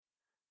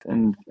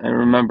And I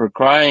remember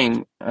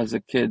crying as a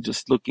kid,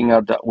 just looking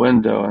out that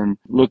window and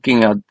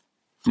looking at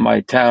my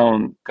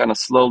town kind of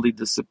slowly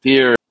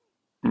disappear.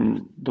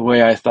 And the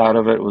way I thought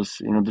of it was,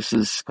 this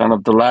is kind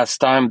of the last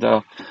time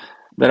that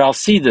I'll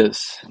see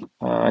this.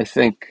 I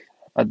think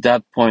at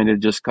that point it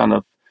just kind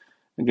of,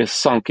 I guess,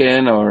 sunk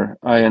in, or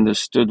I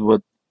understood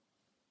what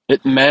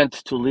it meant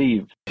to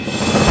leave.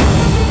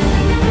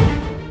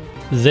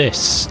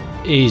 This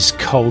is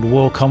Cold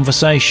War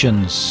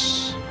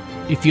Conversations.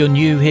 If you're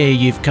new here,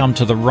 you've come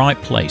to the right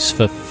place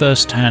for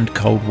first-hand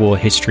Cold War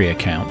history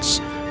accounts.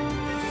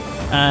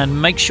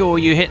 And make sure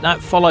you hit that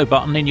follow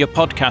button in your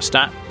podcast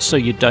app so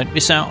you don't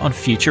miss out on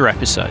future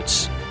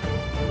episodes.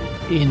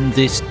 In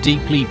this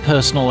deeply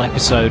personal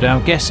episode, our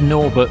guest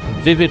Norbert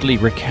vividly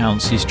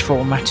recounts his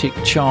traumatic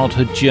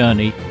childhood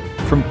journey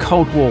from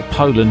Cold War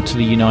Poland to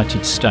the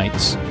United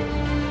States.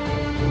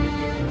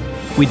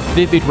 With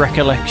vivid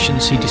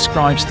recollections, he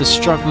describes the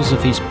struggles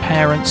of his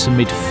parents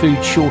amid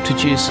food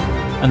shortages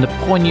and the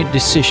poignant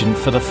decision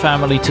for the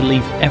family to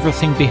leave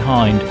everything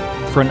behind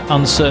for an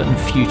uncertain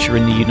future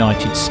in the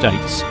United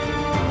States.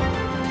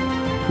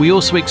 We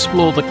also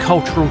explore the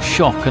cultural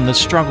shock and the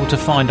struggle to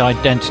find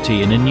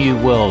identity in a new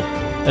world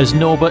as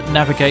Norbert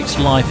navigates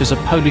life as a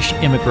Polish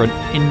immigrant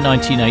in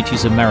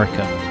 1980s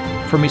America.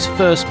 From his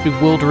first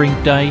bewildering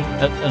day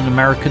at an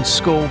American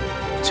school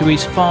to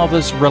his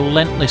father's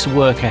relentless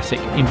work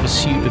ethic in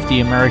pursuit of the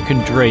American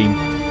dream,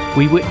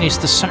 we witness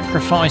the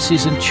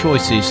sacrifices and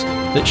choices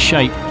that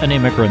shape an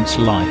immigrant's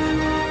life.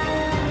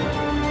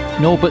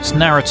 Norbert's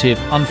narrative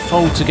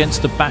unfolds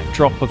against the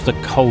backdrop of the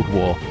Cold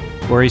War,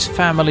 where his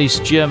family's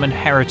German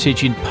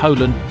heritage in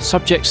Poland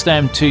subjects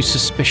them to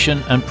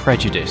suspicion and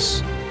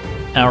prejudice.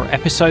 Our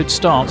episode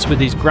starts with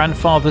his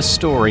grandfather's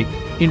story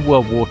in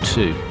World War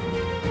II.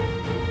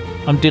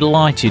 I'm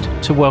delighted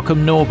to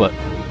welcome Norbert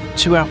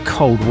to our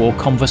Cold War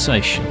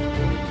conversation.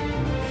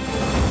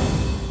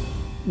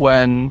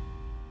 When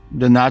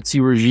the Nazi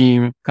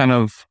regime kind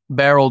of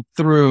barreled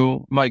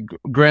through, my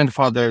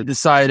grandfather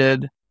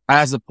decided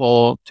as a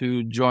Pole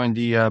to join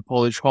the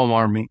Polish Home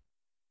Army.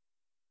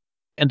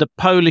 And the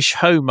Polish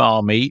Home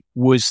Army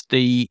was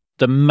the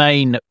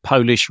main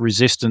Polish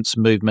resistance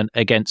movement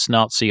against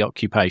Nazi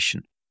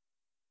occupation.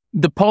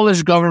 The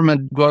Polish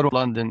government go to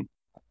London,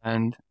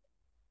 and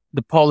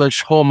the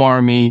Polish Home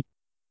Army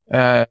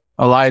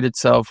allied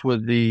itself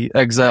with the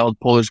exiled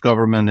Polish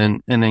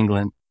government in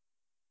England.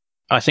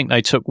 I think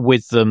they took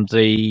with them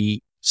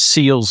the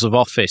seals of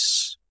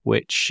office,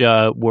 which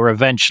were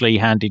eventually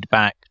handed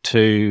back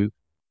to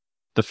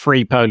the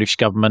Free Polish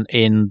government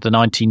in the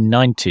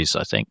 1990s,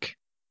 I think.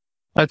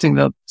 I think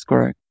that's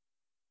correct.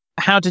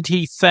 How did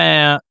he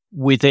fare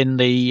within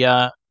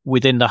the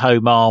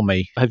Home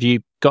Army? Have you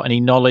got any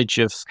knowledge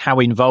of how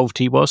involved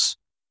he was?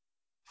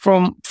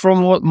 From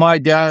what my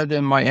dad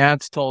and my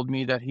aunt told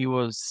me, that he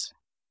was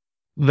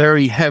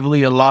very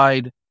heavily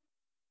allied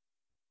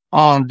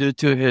on due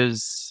to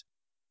his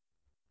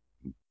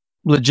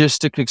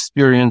logistic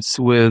experience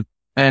with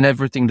and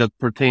everything that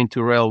pertained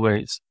to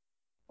railways.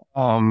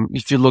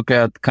 If you look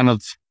at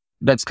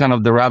that's kind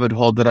of the rabbit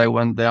hole that I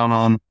went down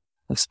on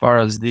as far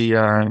as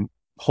the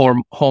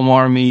Home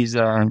Army's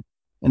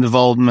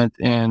involvement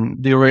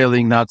in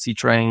derailing Nazi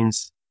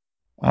trains,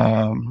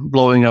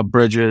 blowing up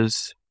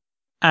bridges.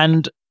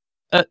 And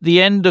at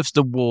the end of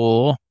the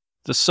war,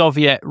 the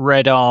Soviet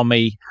Red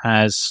Army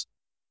has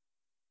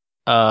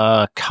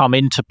come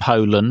into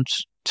Poland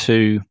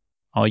to,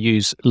 I'll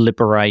use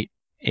liberate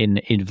in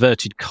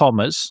inverted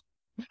commas,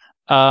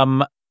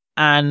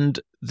 and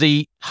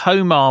the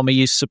Home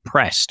Army is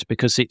suppressed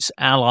because it's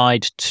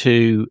allied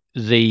to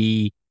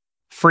the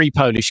Free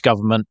Polish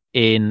government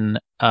in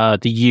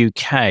the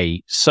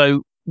UK.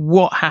 So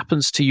what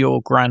happens to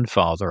your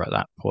grandfather at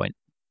that point?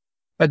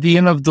 At the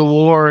end of the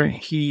war,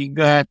 he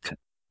got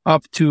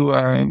up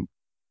to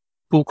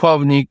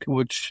Pułkownik,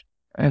 which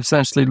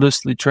essentially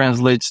loosely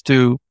translates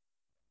to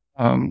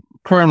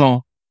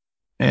colonel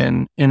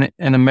in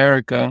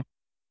America.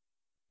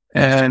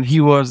 And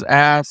he was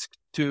asked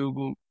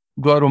to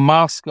go to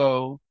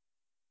Moscow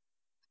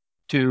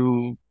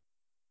to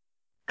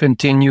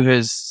continue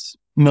his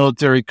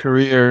military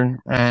career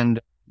and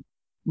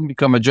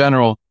become a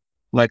general,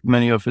 like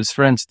many of his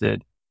friends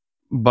did.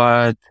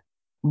 But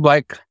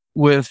like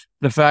with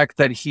the fact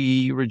that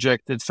he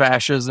rejected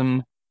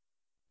fascism,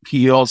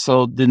 he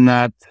also did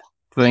not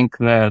think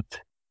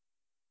that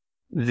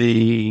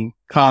the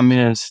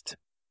communist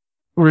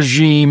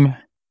regime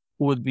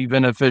would be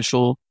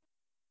beneficial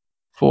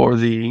for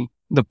the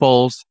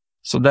Poles.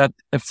 So that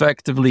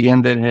effectively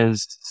ended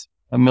his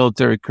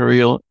military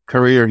career.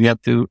 He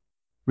had to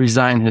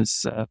resign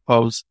his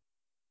post.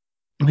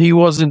 He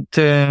wasn't,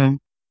 I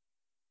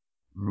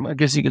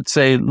guess you could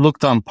say,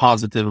 looked on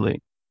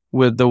positively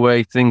with the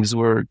way things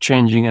were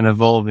changing and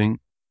evolving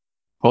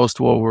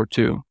post-World War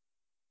II.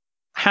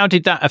 How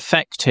did that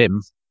affect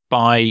him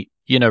by,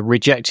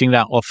 rejecting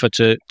that offer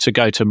to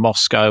go to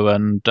Moscow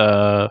and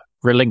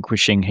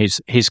relinquishing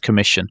his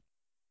commission?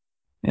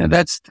 Yeah,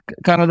 that's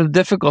kind of the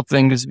difficult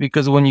thing, is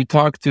because when you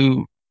talk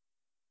to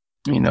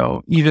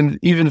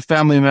even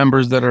family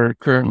members that are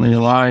currently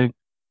alive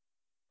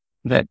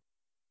that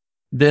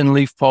didn't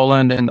leave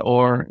Poland and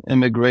or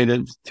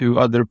immigrated to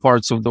other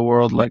parts of the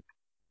world like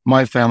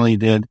my family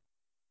did.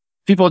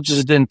 People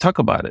just didn't talk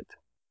about it.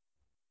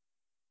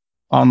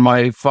 On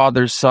my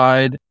father's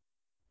side,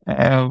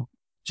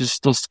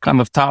 just those kind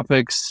of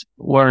topics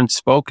weren't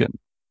spoken.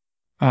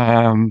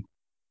 And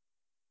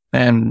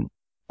on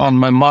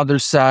my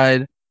mother's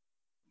side,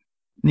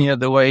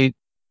 the way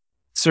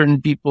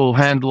certain people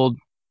handled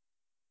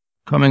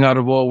coming out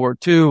of World War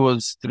II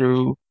was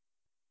through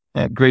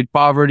great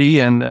poverty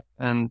and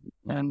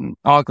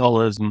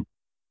alcoholism.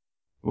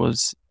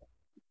 Was,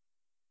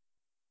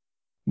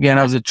 again,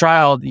 as a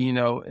child,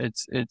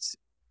 it's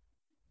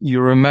you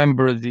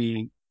remember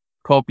the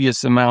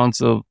copious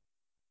amounts of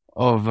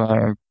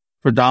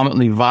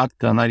predominantly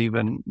vodka,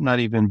 not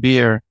even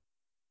beer,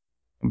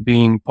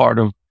 being part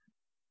of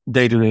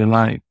day-to-day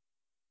life.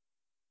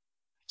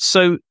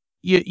 So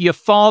your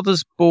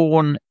father's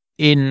born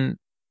in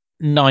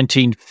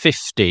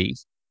 1950.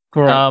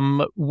 Correct.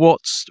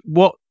 What's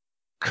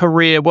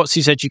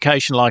his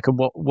education like, and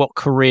what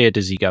career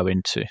does he go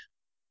into?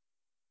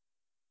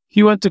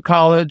 He went to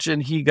college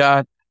and he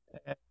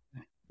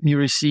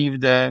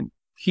received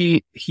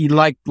he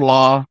liked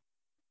law.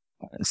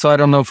 So I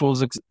don't know if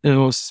it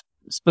was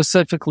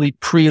specifically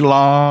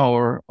pre-law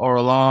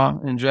or law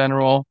in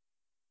general.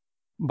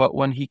 But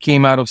when he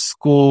came out of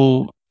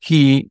school,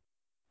 he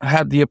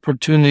had the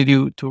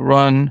opportunity to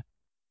run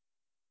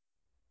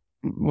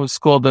what's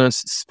called a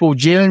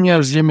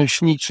Spółdzielnia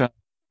Rzemieślnicza.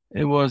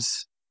 It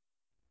was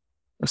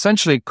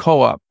essentially a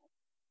co-op.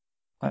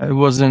 It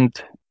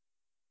wasn't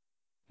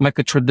like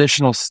a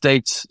traditional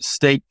state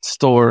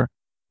store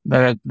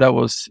that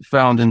was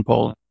found in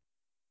Poland.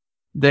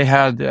 They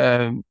had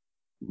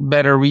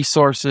better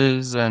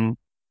resources, and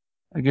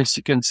I guess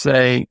you can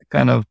say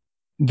kind of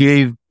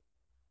gave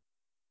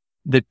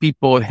the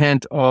people a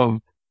hint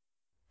of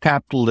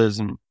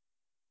capitalism.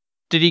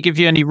 Did he give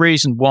you any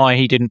reason why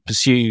he didn't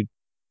pursue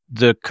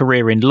the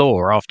career in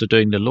law after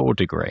doing the law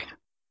degree?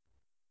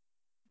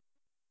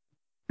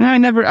 I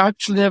never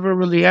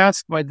really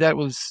asked. My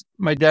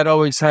dad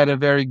always had a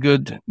very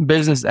good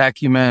business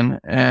acumen,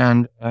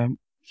 and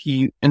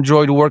he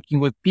enjoyed working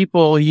with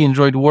people. He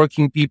enjoyed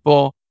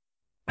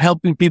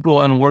helping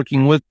people and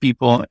working with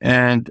people.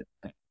 And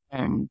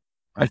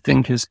I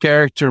think his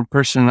character and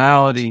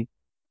personality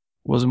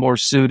was more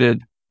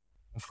suited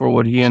for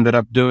what he ended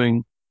up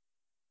doing.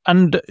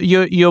 And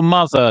your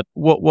mother,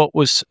 what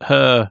was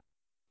her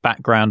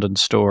background and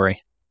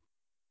story?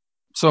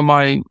 So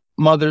my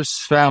mother's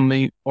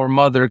family or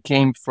mother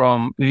came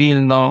from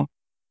Vilna,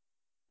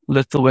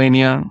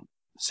 Lithuania.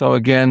 So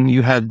again,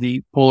 you had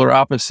the polar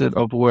opposite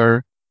of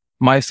where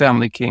my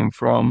family came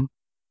from.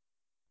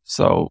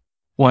 So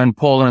when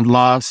Poland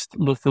lost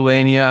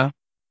Lithuania,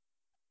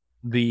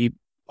 the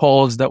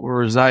Poles that were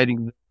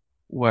residing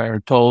were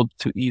told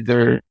to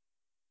either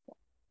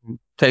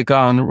take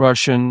on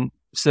Russian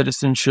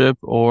citizenship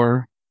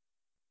or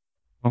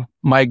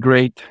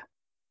migrate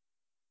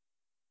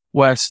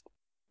west,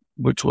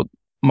 which what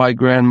my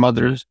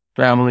grandmother's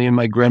family and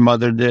my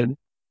grandmother did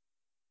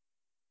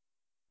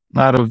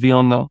out of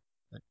Vilna.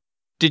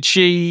 Did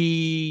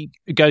she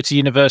go to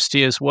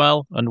university as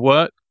well and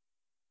work?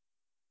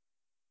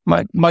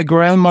 My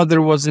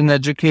grandmother wasn't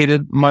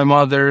educated. My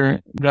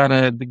mother got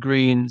a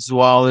degree in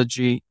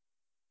zoology,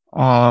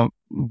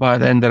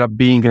 but ended up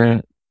being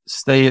a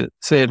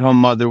stay-at-home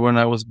mother when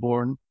I was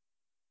born.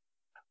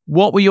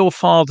 What were your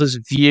father's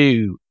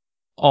view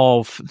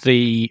of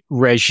the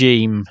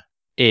regime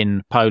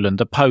in Poland,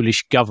 the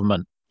Polish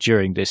government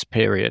during this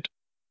period?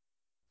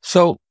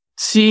 So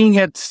seeing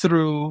it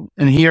through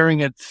and hearing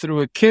it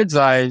through a kid's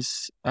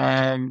eyes,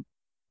 again,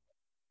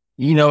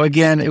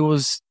 it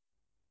was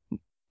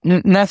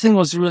nothing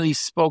was really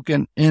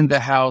spoken in the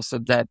house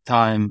at that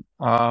time.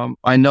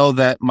 I know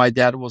that my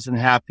dad wasn't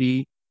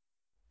happy,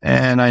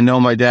 and I know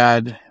my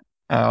dad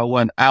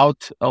went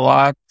out a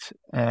lot.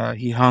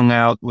 He hung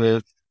out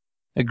with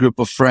a group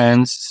of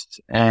friends,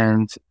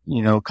 and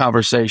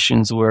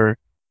conversations were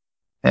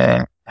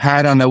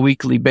had on a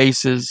weekly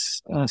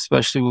basis,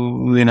 especially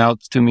when we went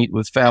out to meet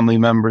with family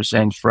members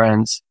and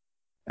friends.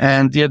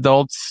 And the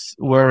adults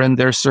were in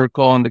their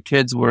circle and the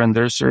kids were in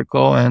their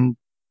circle. And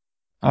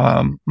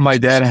my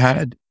dad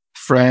had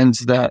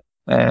friends that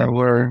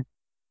were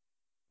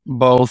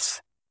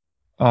both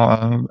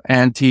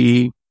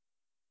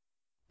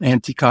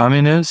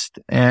anti-communist,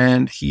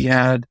 and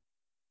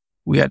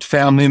we had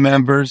family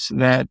members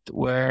that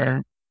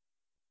were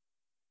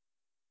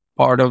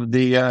part of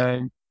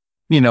the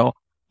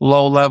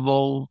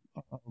low-level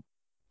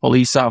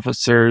police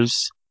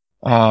officers,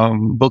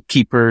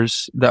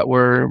 bookkeepers that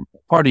were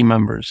party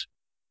members.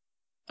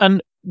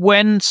 And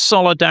when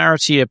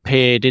Solidarity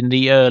appeared in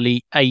the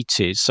early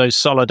 80s, so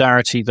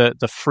Solidarity,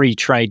 the free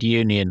trade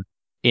union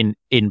in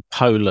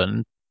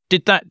Poland,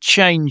 did that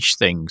change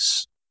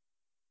things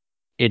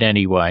in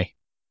any way?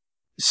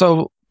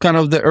 So kind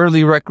of the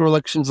early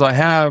recollections I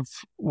have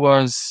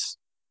was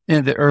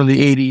in the early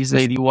 80s,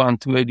 81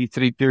 to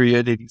 83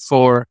 period,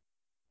 84.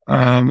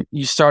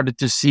 you started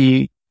to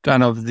see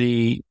kind of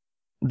the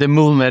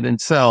movement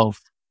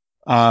itself,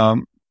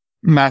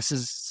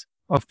 masses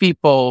of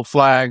people,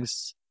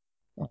 flags,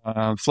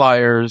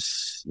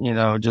 flyers,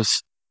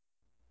 just,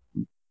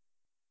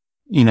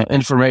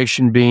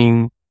 information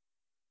being,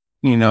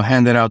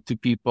 handed out to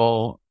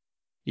people.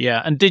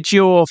 Yeah. And did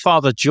your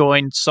father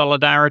join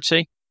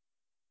Solidarity?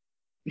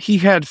 He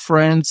had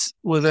friends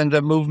within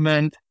the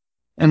movement.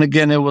 And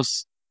again, it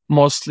was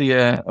mostly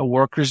a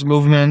workers'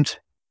 movement.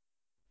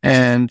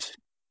 And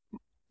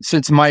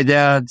since my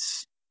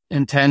dad's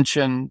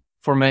intention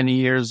for many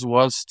years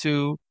was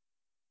to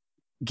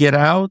get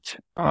out,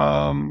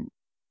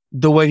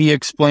 the way he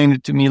explained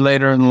it to me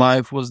later in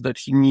life was that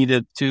he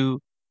needed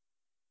to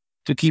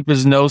keep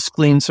his nose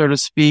clean, so to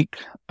speak,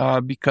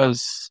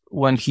 because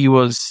when he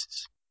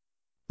was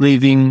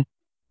leaving,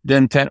 the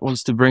intent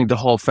was to bring the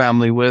whole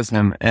family with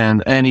him,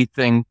 and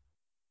anything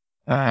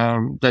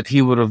that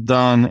he would have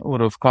done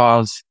would have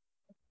caused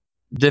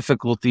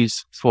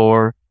difficulties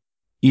for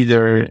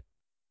either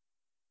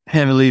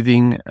him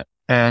leaving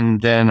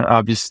and then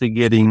obviously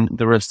getting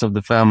the rest of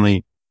the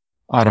family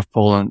out of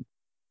Poland.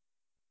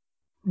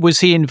 Was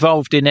he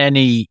involved in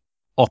any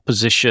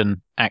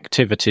opposition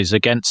activities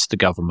against the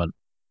government?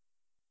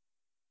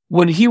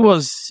 When he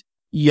was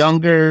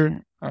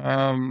younger,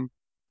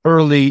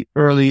 early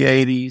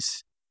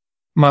 80s,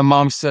 my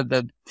mom said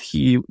that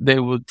they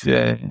would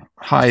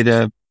hide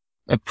a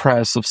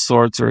press of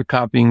sorts or a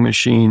copying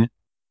machine,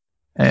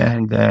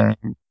 and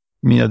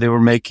they were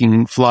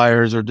making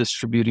flyers or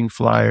distributing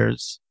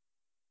flyers,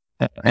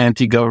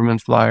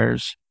 anti-government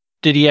flyers.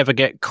 Did he ever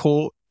get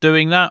caught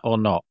doing that or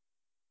not?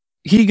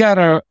 He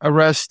got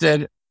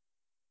arrested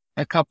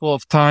a couple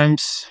of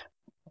times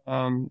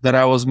that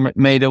I was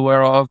made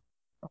aware of.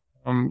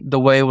 The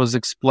way it was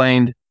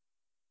explained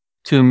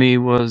to me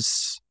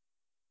was,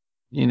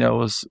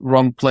 was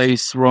wrong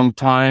place, wrong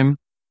time.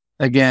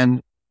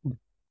 Again,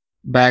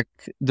 back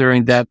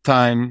during that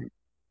time,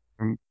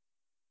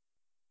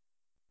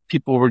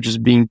 people were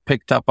just being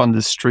picked up on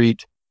the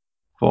street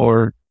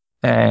for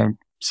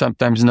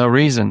sometimes no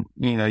reason.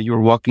 You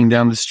were walking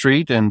down the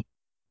street and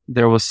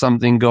there was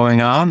something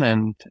going on,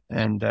 and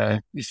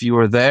if you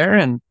were there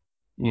and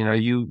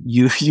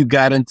you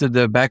got into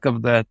the back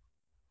of that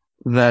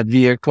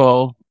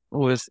vehicle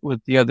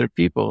with the other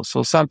people.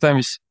 So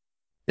sometimes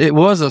it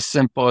was as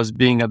simple as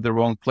being at the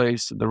wrong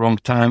place at the wrong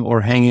time,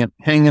 or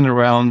hanging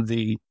around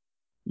the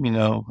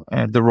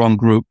wrong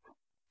group.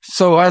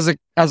 So as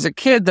a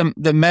kid,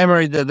 the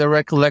memory, the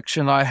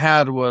recollection I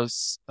had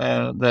was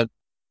that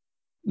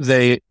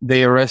they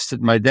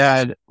arrested my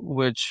dad,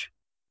 which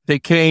they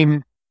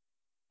came,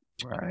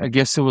 I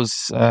guess it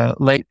was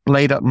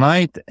late at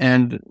night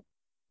and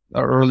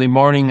early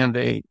morning, and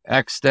they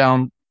axed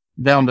down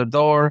the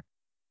door.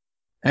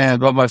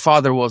 But my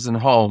father wasn't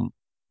home.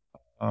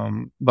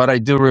 But I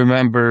do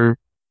remember,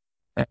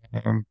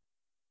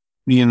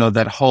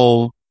 that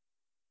whole,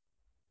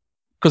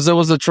 because it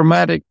was a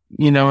traumatic,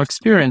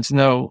 experience.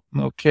 No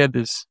kid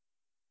is,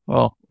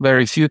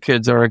 very few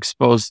kids are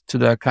exposed to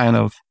that kind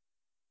of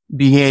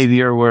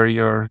behavior where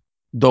your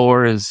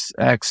door is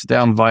axed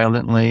down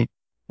violently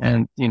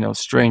and,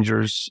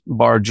 strangers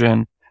barge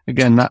in.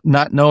 Again,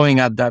 not knowing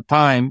at that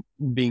time,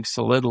 being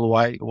so little,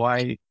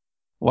 why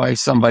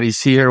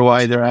somebody's here,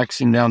 why they're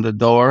axing down the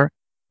door.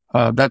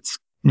 That's,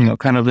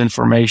 kind of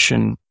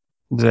information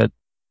that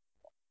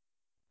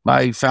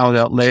I found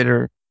out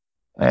later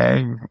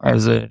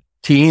as a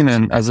teen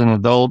and as an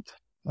adult.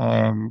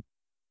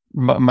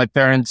 My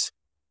parents,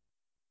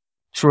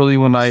 truly,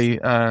 when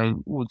I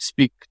would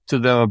speak to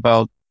them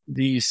about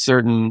these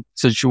certain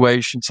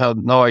situations, had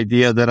no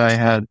idea that I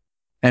had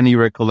any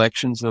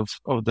recollections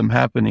of them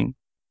happening.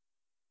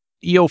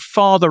 Your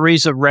father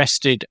is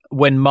arrested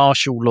when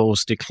martial law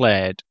is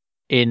declared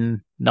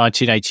in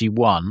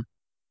 1981.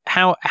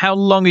 How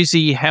long is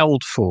he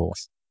held for?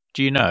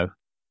 Do you know?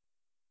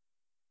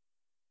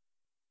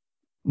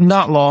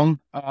 Not long.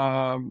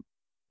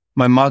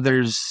 My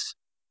mother's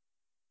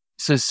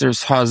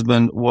sister's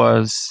husband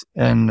was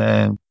in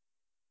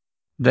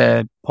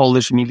the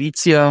Polish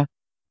militia,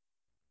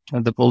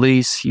 the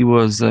police. He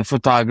was a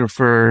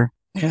photographer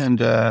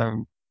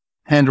and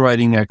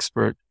handwriting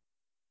expert.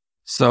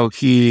 So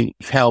he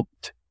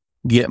helped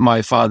get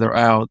my father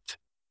out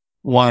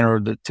one or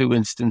the two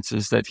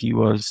instances that he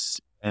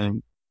was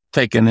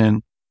taken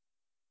in.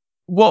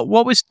 What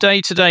was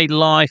day-to-day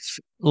life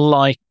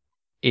like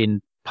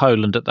in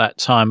Poland at that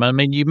time? I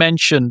mean, you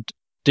mentioned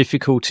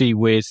difficulty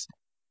with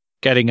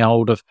getting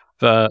hold of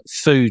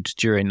food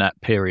during that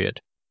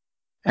period.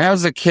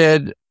 As a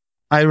kid,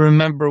 I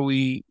remember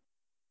we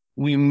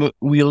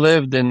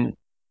lived in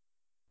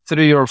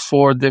 3 or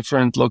 4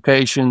 different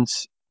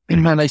locations,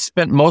 and I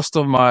spent most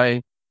of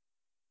my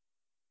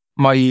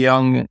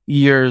young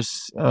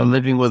years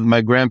living with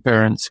my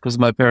grandparents because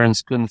my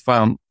parents couldn't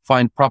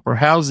find proper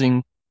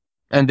housing,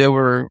 and they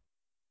were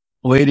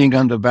waiting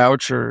on the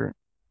voucher.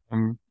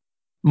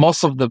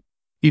 Most of the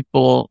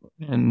people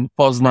in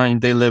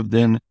Poznań, they lived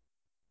in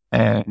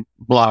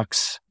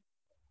blocks,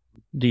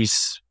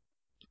 these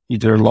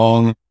either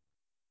long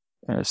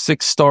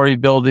 6-story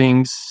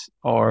buildings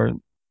or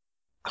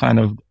kind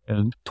of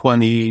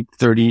 20,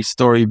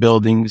 30-story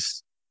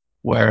buildings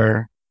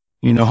where,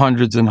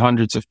 hundreds and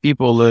hundreds of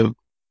people live.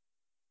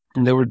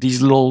 And there were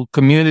these little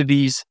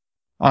communities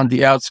on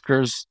the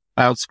outskirts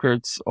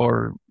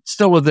or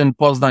still within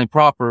Poznań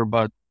proper,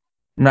 but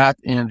not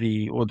in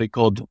what they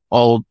called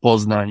Old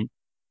Poznań.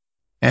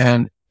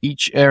 And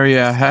each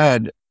area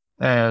had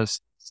a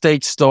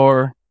state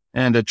store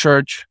and a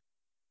church.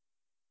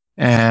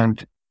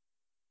 And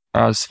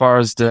as far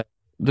as the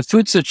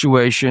food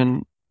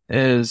situation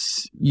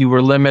is, you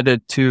were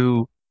limited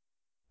to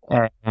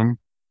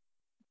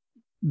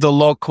the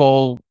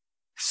local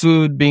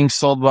food being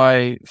sold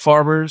by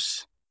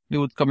farmers. You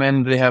would come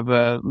in, they have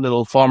a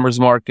little farmer's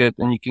market,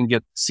 and you can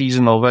get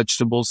seasonal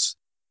vegetables,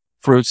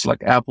 fruits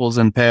like apples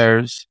and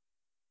pears.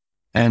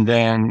 And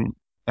then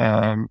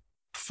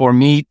for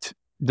meat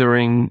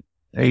during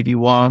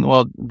 81,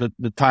 well,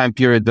 the time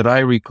period that I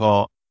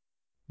recall,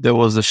 there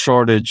was a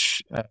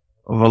shortage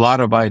of a lot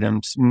of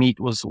items. Meat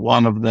was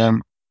one of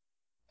them.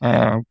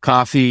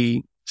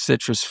 Coffee,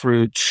 citrus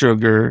fruit,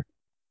 sugar.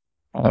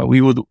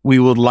 We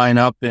would line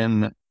up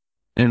in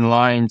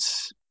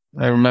lines.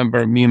 I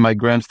remember me and my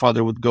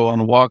grandfather would go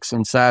on walks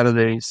on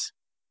Saturdays,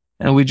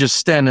 and we just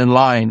stand in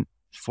line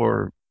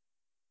for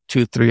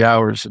 2-3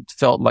 hours. It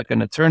felt like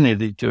an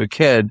eternity to a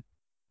kid.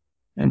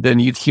 And then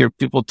you'd hear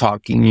people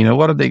talking,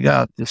 what do they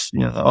got?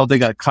 They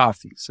got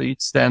coffee. So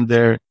you'd stand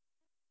there,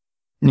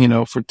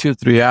 for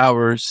 2-3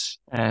 hours.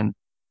 And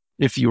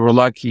if you were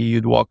lucky,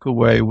 you'd walk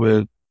away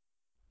with,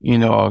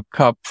 a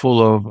cup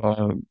full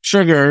of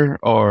sugar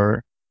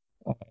or,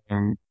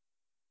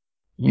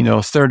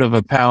 a third of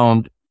a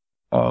pound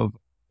of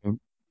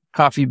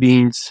coffee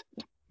beans,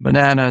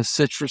 bananas,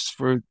 citrus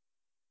fruit.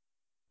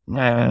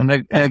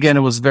 And again,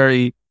 it was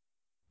very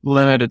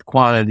limited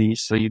quantity.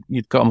 So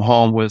you'd come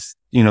home with,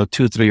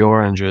 2-3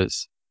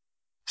 oranges.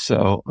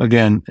 So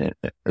again,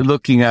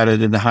 looking at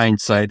it in the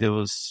hindsight, it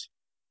was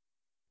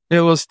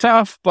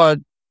tough, but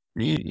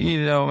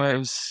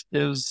it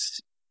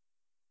was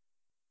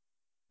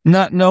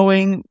not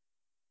knowing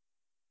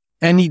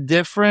any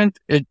different.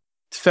 It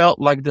felt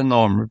like the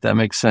norm, if that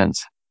makes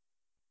sense.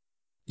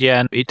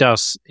 Yeah, it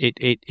does.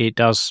 It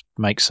does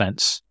make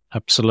sense.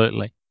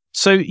 Absolutely.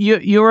 So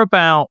you're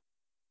about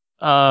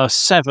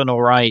 7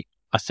 or 8,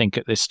 I think,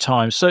 at this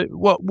time. So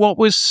what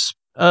was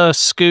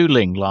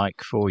schooling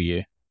like for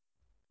you?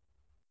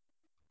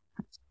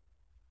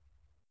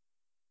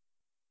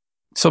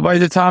 So by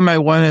the time I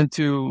went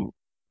into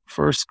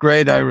first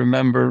grade, I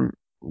remember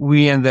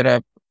we ended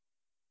up,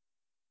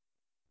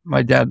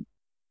 my dad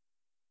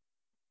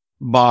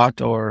bought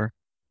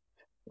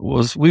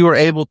we were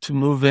able to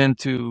move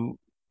into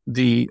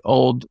the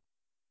old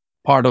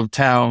part of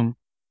town,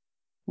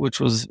 which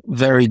was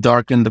very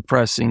dark and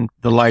depressing.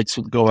 The lights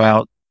would go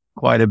out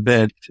quite a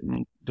bit.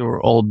 There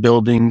were old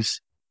buildings,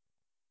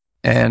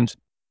 and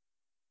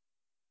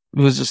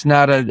it was just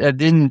not it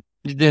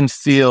didn't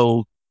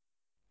feel,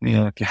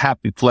 like a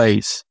happy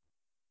place.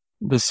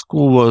 The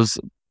school was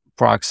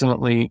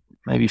approximately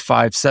maybe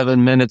 5-7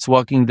 minutes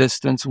walking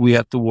distance. We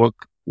had to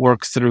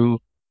work through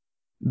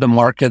the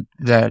market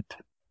that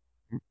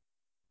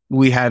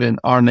we had in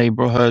our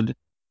neighborhood. It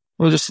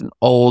was just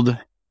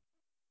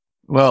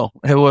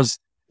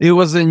it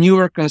was a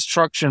newer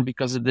construction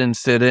because it didn't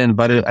fit in,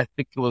 but I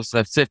think it was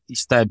a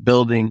 50s type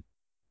building.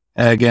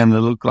 Again, it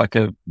looked like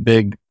a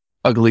big,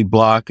 ugly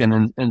block,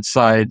 and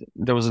inside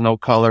there was no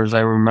colors.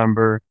 I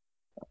remember,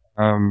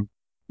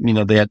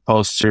 they had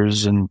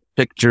posters and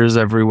pictures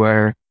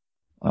everywhere.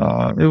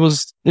 It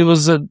was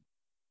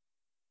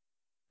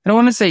I don't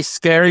want to say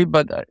scary,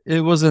 but it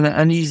was an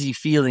uneasy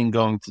feeling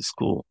going to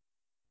school.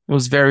 It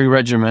was very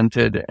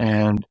regimented,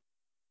 and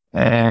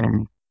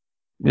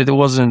it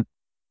wasn't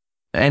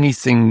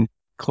anything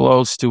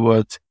close to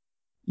what,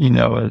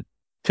 a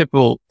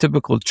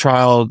typical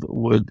child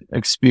would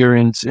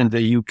experience in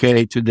the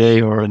UK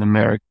today or in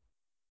America.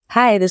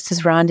 Hi, this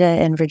is Rhonda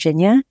in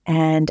Virginia,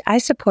 and I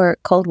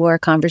support Cold War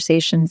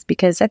conversations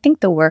because I think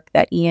the work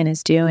that Ian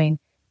is doing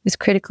is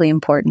critically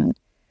important.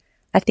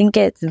 I think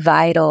it's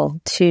vital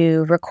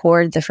to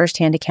record the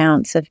firsthand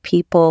accounts of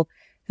people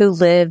who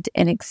lived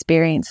and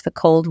experienced the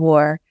Cold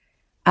War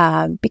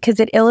because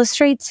it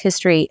illustrates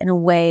history in a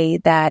way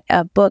that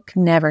a book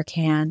never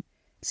can.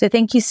 So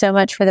thank you so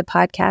much for the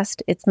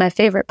podcast. It's my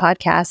favorite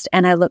podcast,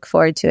 and I look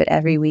forward to it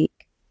every week.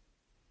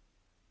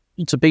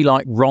 To be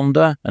like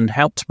Rhonda and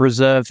help to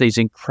preserve these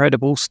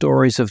incredible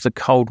stories of the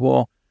Cold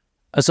War,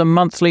 as a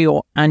monthly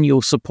or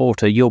annual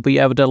supporter, you'll be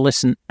able to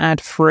listen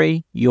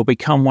ad-free, you'll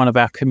become one of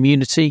our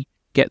community,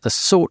 get the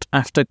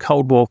sought-after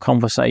Cold War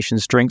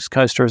Conversations drinks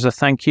coaster as a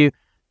thank you,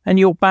 and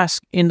you'll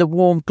bask in the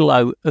warm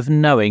glow of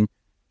knowing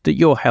that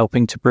you're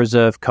helping to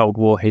preserve Cold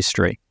War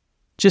history.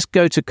 Just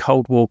go to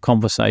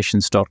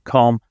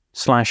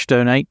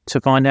coldwarconversations.com/donate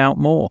to find out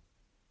more.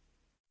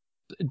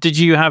 Did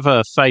you have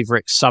a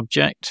favourite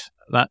subject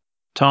at that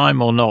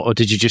time or not? Or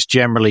did you just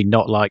generally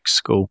not like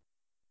school?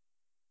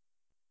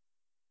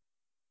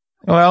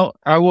 Well,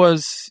 I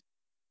was,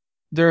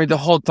 during the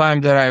whole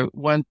time that I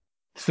went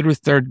through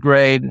third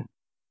grade,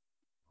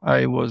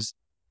 I was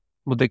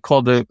what they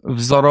call the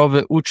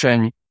wzorowy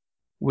uczeń,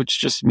 which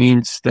just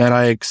means that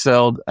I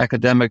excelled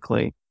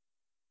academically.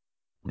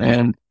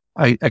 And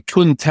I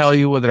couldn't tell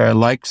you whether I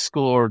liked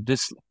school or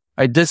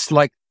I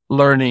disliked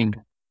learning,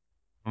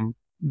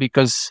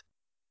 because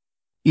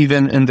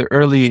even in the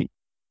early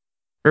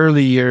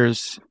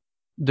years,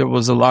 there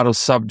was a lot of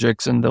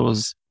subjects, and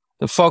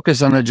the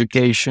focus on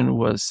education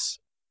was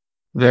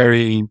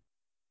it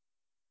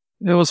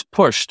was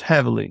pushed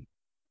heavily.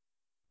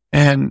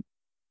 And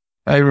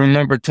I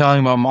remember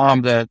telling my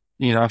mom that,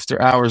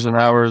 after hours and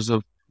hours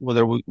of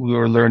whether we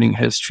were learning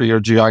history or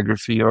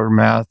geography or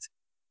math,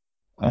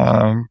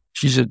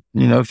 she said,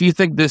 if you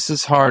think this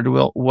is hard,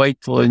 well, wait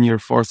till in your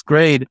fourth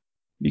grade,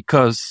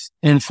 because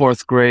in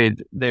fourth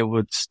grade, you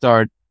would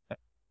start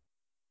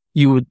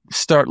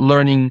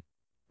learning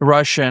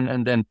Russian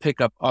and then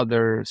pick up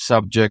other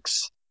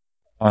subjects,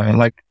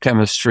 like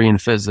chemistry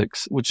and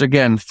physics, which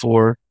again,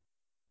 for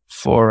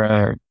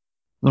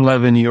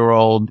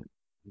 11-year-old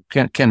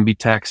can be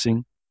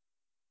taxing.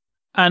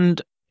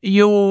 And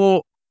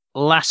your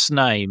last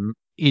name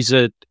is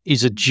a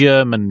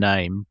German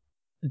name.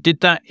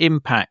 Did that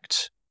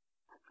impact?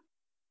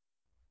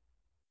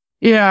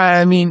 Yeah,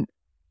 I mean,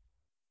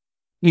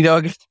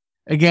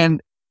 again,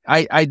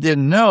 I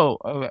didn't know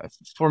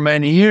for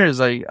many years.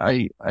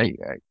 Why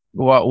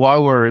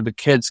were the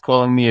kids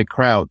calling me a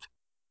Kraut?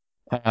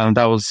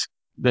 That was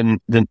the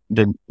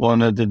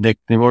one of the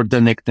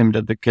nickname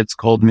that the kids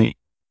called me,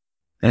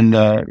 and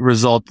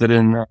resulted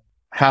in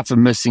half a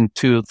missing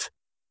tooth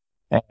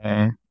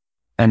and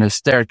a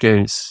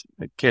staircase.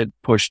 The kid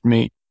pushed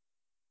me.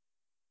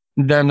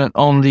 Then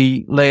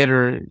only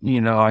later,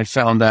 I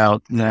found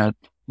out that,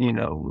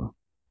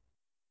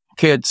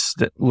 kids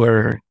that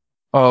were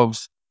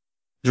that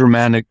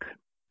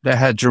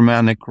had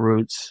Germanic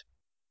roots,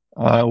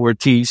 were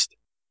teased.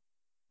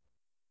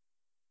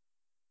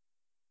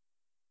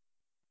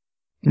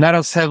 Not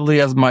as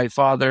heavily as my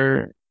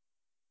father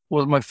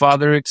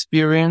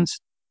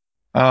experienced,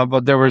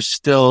 but there were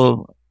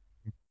still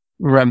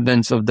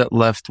remnants of that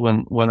left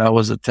when I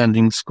was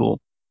attending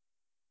school.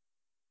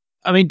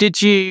 I mean,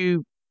 did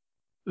you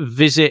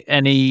visit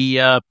any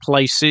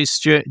places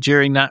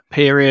during that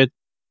period?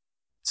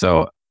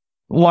 So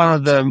one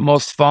of the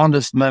most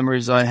fondest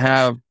memories I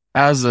have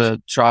as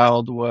a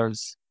child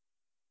was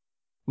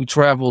we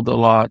traveled a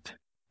lot,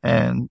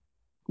 and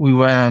we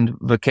went on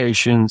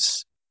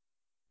vacations,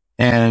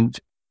 and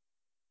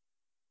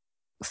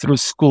through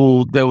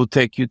school, they would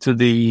take you to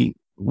the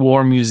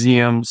war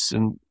museums,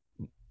 and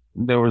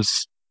there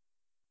was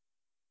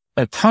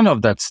a ton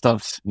of that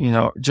stuff,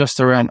 just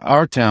around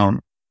our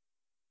town.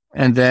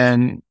 And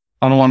then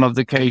on one of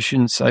the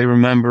occasions, I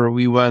remember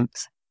we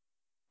went,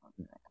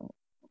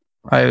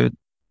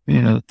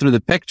 through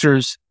the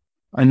pictures,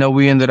 I know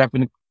we ended up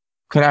in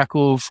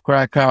Krakow,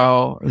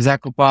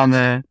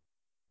 Zakopane,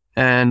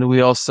 and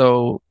we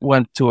also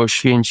went to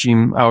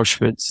Oświęcim,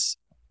 Auschwitz.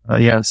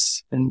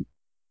 Yes. And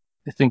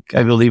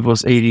I believe it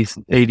was 80,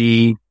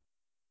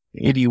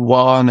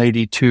 81,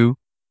 82.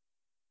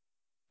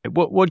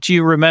 What do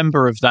you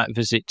remember of that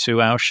visit to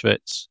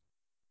Auschwitz?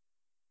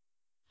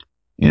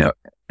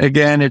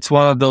 Again, it's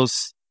one of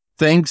those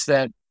things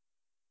that,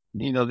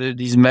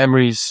 these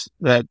memories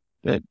that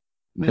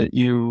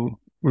you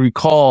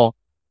recall.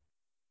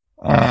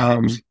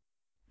 And,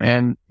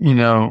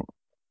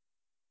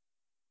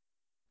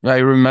 I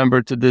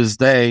remember to this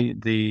day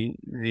the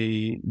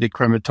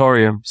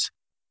crematoriums.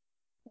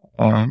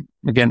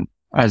 Again,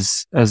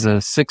 as a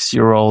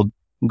 6-year-old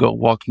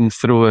walking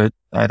through it,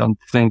 I don't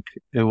think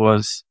it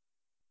was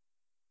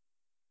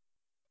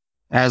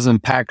as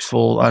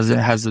impactful as it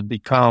has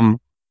become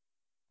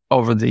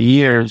over the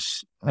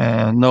years,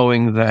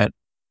 knowing that,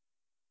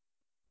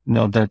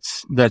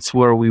 that's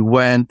where we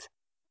went,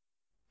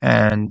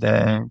 and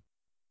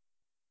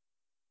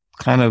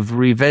kind of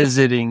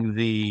revisiting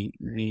the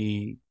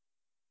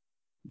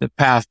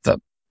path that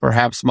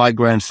perhaps my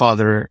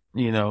grandfather,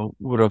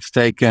 would have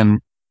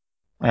taken,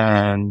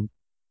 and,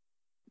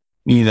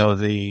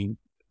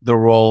 the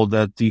role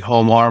that the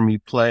Home Army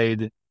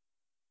played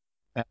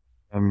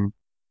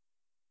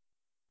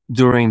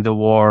during the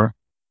war,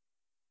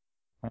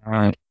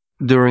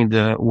 during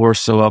the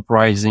Warsaw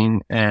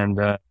Uprising, and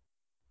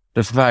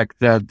the fact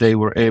that they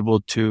were able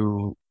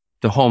to,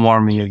 the Home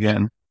Army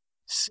again,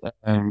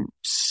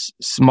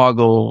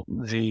 smuggle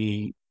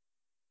the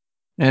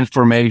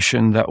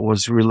information that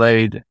was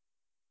relayed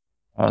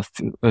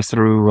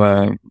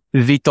through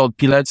Witold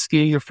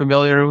Pilecki. You're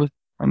familiar with,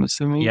 I'm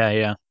assuming?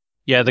 Yeah,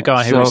 the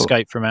guy who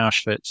escaped from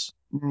Auschwitz.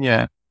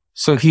 Yeah.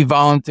 So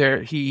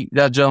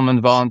that gentleman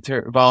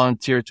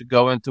volunteered to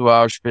go into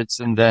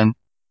Auschwitz, and then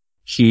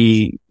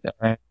he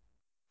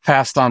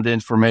passed on the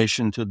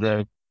information to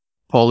the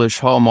Polish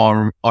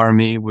Home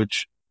Army,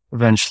 which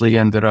eventually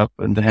ended up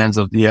in the hands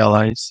of the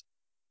Allies.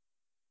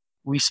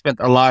 We spent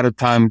a lot of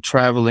time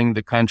traveling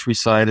the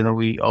countryside, and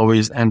we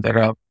always ended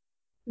up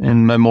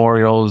in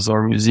memorials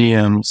or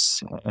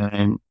museums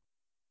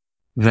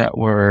that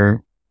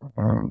were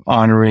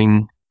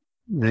honoring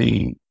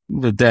the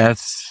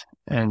deaths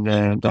and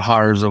the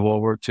horrors of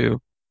World War II.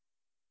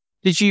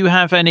 Did you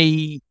have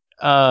any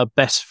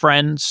best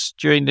friends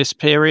during this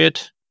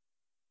period?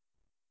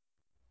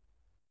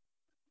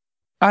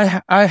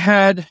 I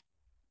had,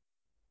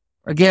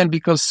 again,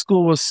 because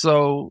school was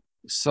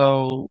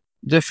so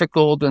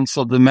difficult and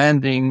so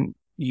demanding,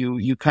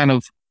 you kind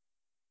of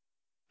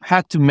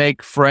had to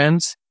make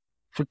friends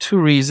for two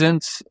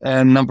reasons.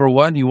 And number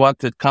one, you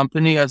wanted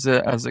company as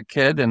a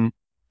kid and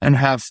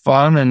have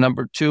fun. And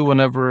number two,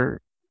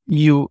 whenever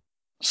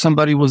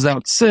somebody was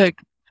out sick,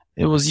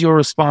 it was your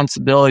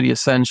responsibility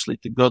essentially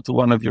to go to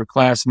one of your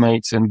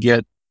classmates and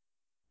get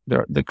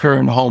the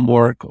current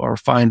homework or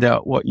find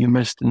out what you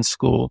missed in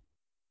school.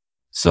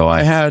 So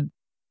I had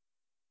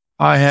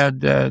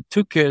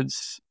two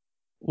kids,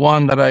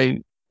 one that I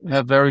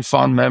have very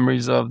fond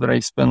memories of that I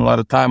spent a lot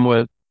of time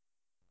with.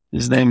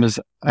 His name is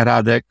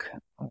Radek.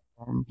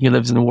 He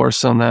lives in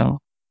Warsaw now,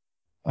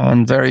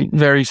 and very,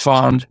 very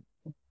fond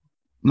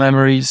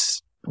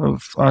memories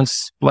of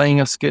us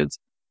playing as kids.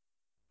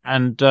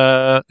 And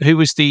who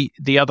was the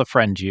other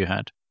friend you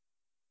had?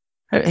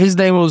 His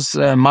name was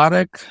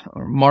Marek,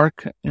 or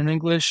Mark in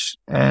English,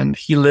 and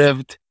he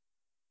lived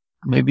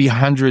maybe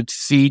 100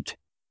 feet.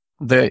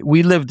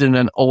 We lived in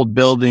an old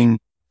building,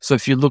 so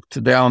if you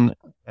looked down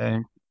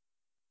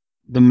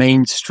the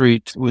main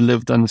street, we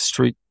lived on the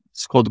street.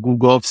 It's called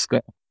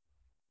Głogowska.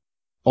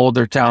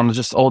 Older town,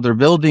 just older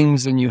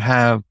buildings, and you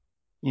have,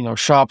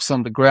 shops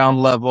on the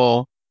ground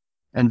level,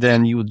 and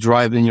then you would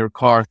drive in your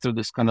car through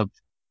this kind of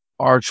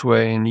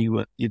archway, and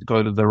you'd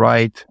go to the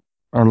right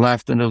or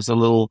left, and there was a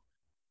little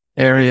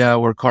area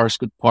where cars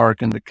could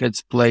park, and the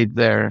kids played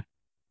there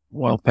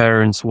while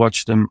parents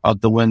watched them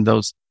out the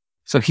windows.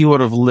 So he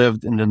would have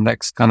lived in the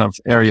next kind of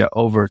area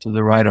over to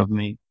the right of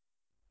me,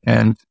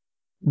 and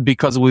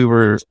because we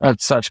were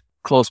at such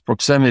close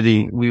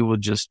proximity, we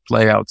would just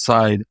play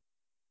outside,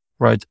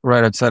 right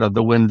outside of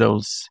the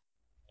windows.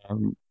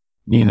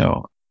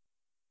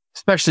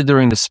 Especially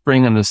during the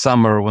spring and the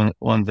summer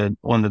when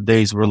the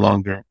days were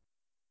longer.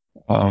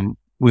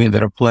 We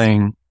ended up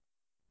playing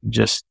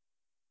just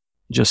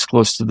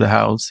close to the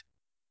house.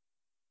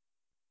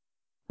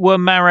 Were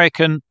Marek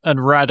and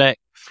Radek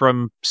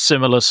from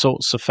similar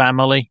sorts of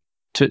family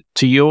to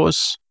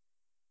yours?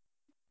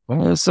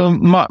 So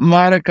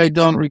Marek, I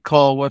don't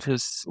recall what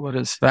his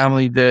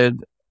family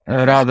did.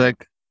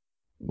 Radek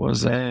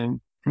was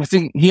I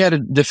think he had a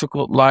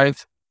difficult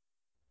life.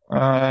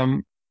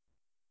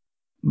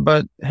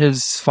 But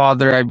his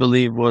father, I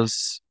believe,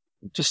 was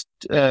just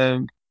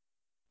a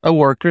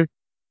worker.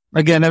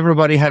 Again,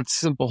 everybody had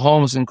simple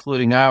homes,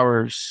 including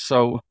ours.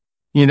 So,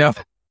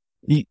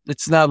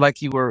 it's not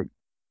like you were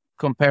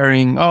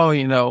comparing,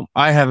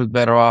 I have it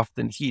better off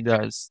than he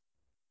does.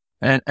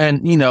 And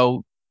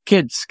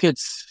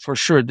kids for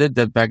sure did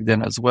that back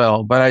then as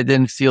well, but I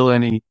didn't feel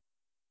any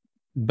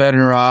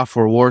better off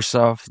or worse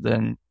off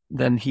than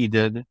he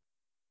did.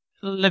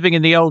 Living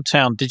in the old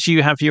town, did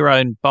you have your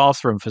own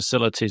bathroom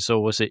facilities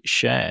or was it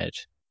shared?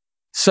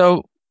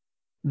 So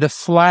the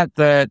flat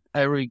that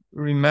I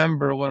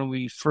remember when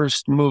we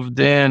first moved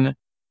in,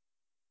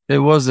 it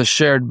was a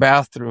shared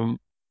bathroom.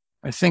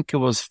 I think it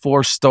was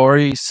 4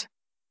 stories,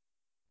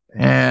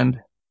 and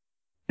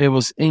it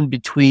was in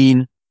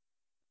between.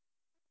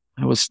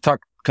 It was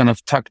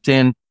tucked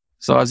in.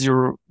 So as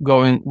you're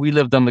going, we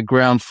lived on the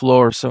ground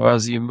floor. So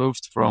as you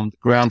moved from the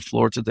ground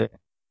floor to the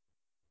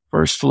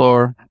first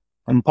floor,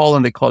 in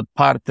Poland they call it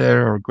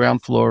parter or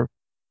ground floor,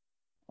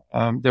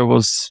 there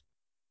was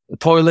a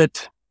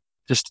toilet,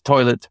 just a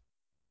toilet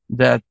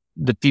that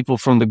the people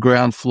from the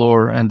ground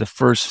floor and the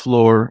first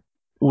floor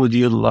would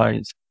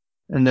utilize.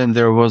 And then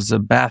there was a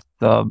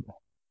bathtub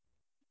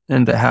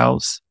in the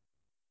house.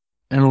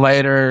 And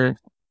later,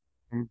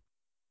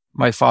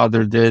 my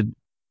father did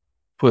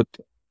put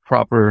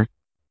proper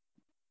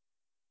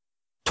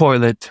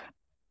toilet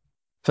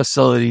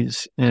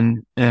facilities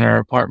in our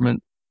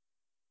apartment.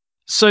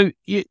 So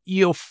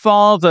your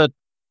father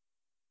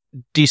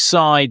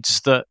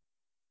decides that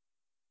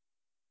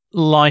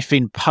life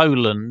in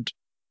Poland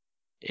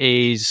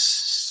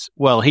is,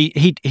 well,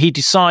 he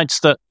decides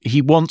that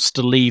he wants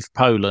to leave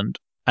Poland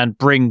and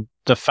bring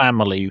the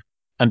family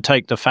and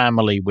take the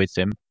family with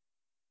him.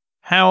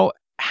 How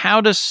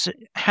does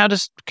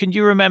can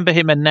you remember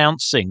him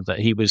announcing that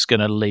he was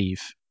going to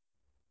leave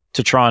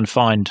to try and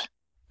find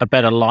a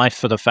better life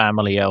for the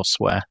family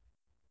elsewhere?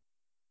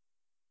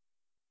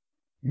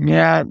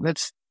 Yeah,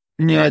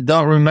 I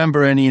don't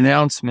remember any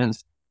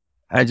announcements.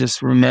 I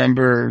just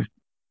remember,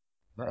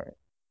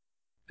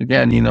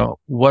 again,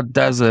 what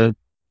does a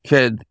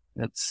kid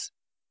that's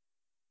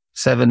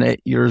 7,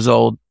 8 years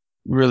old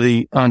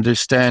really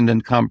understand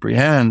and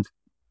comprehend?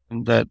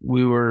 And that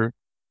we were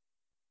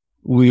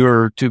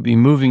to be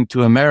moving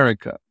to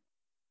America.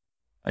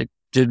 I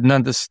didn't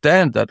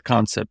understand that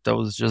concept. I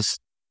was just,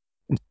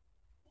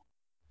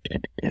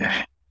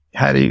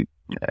 how do you,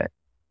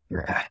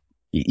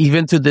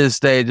 even to this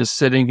day, just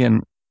sitting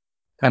and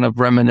kind of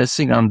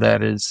reminiscing on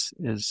that is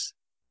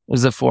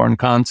a foreign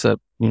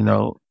concept,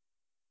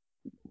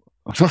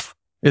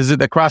 Is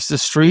it across the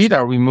street?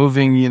 Are we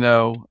moving,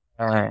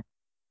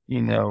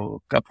 a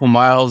couple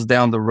miles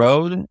down the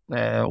road.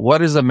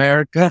 What is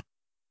America?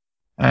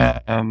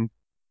 It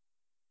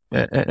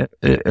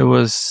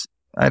was,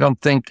 I don't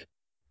think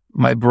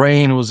my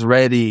brain was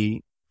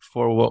ready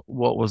for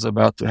what was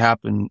about to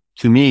happen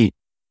to me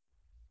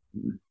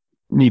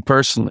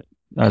personally,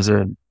 as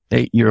an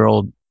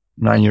 8-year-old,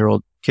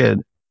 9-year-old kid.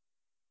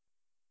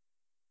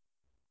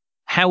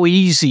 How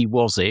easy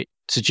was it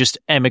to just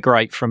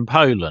emigrate from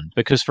Poland?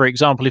 Because, for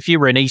example, if you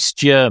were an East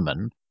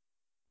German,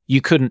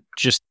 you couldn't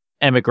just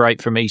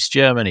emigrate from East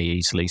Germany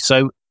easily.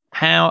 So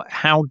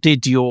how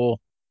did your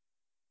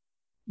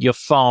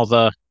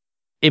father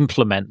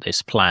implement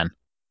this plan?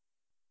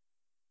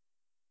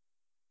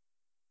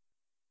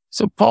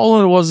 So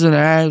Poland wasn't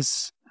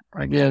as,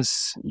 I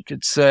guess you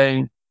could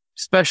say,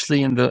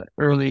 especially in the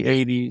early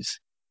 80s,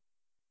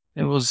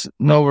 it was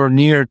nowhere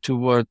near to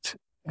what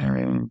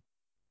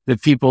the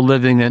people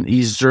living in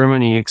East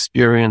Germany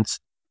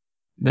experienced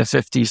in the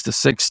 50s to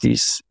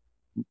 60s.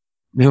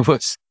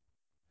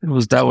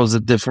 That was a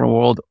different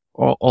world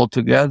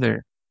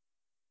altogether.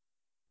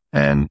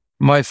 And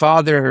my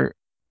father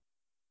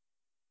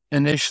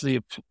initially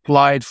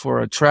applied for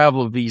a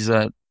travel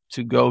visa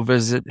to go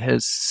visit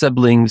his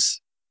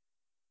siblings.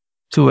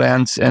 2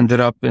 aunts ended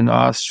up in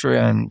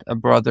Austria and a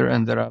brother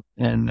ended up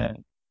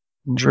in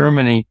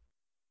Germany.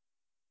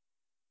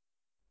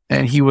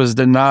 And he was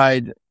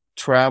denied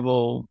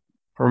travel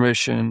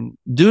permission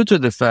due to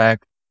the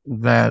fact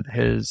that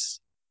his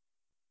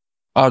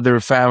other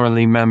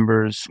family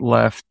members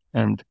left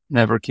and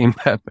never came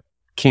back.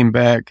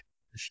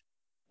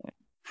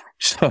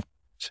 So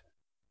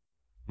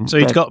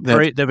he's got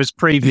there was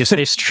previous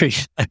history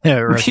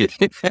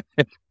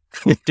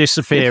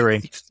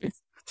disappearing.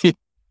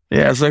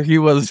 Yeah, so he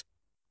was,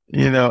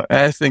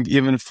 I think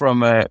even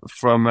from an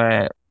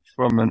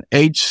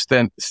age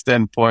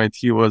standpoint,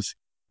 he was,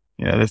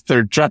 the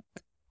third child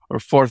or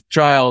fourth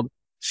child.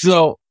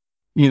 So,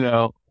 they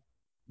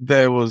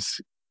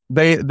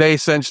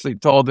essentially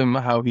told him,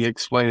 how he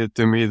explained it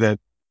to me, that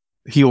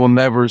he will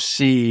never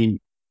see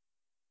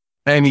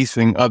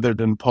anything other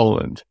than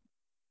Poland.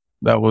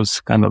 That was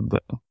kind of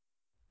the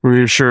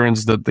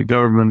reassurance that the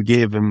government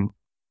gave him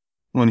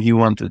when he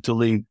wanted to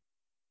leave.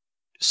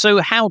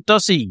 So how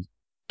does he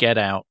get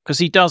out? Because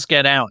he does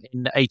get out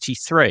in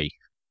 83.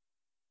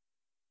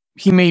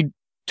 He made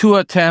 2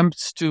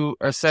 attempts to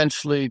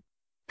essentially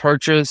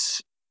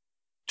purchase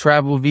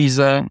travel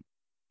visa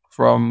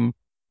from,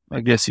 I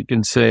guess you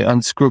can say,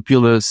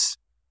 unscrupulous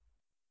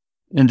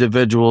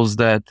individuals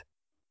that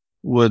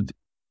would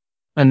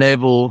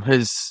enable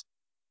his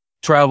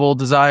travel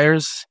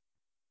desires.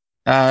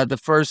 The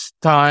first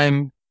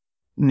time,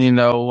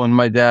 when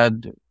my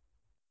dad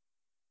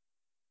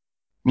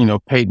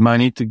paid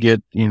money to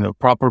get,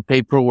 proper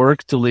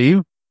paperwork to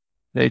leave,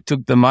 they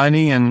took the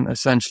money and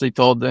essentially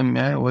told them,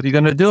 what are you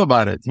going to do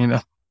about it?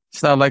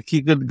 It's not like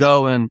he could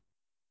go and,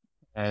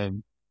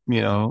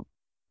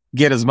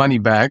 get his money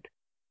back.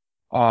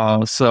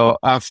 So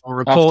after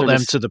report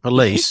them to the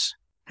police.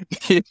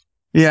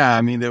 Yeah.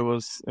 I mean, it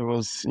was,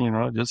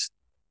 just,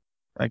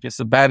 I guess,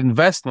 a bad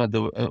investment,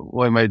 the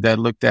way my dad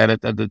looked at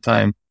it at the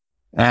time.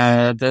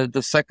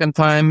 The second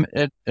time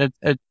it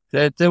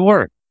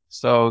worked.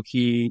 So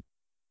he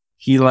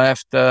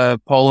left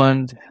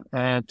Poland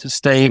to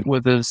stay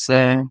with his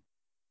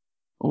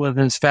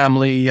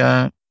family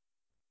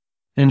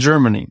in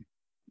Germany.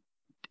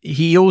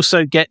 He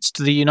also gets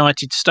to the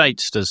United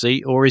States, does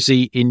he? Or is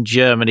he in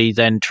Germany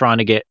then trying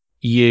to get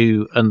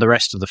you and the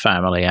rest of the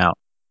family out?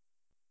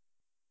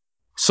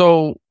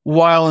 So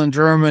while in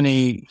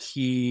Germany,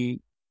 he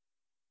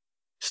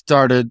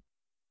started,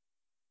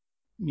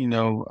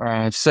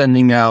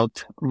 sending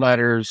out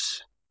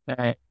letters.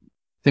 I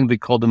think they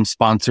called them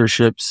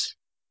sponsorships.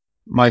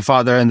 My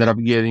father ended up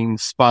getting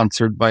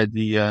sponsored by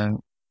the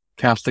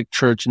Catholic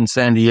Church in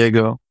San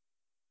Diego,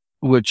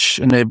 which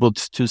enabled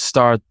to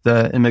start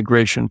the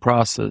immigration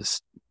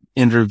process.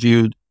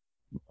 Interviewed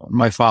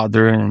my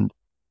father and,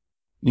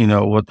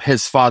 what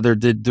his father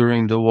did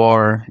during the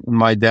war. And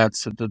my dad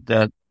said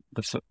that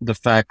the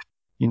fact,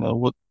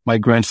 what my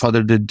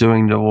grandfather did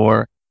during the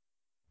war,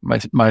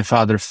 my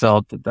father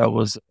felt that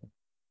was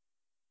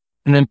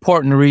an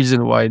important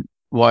reason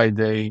why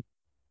they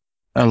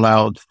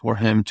allowed for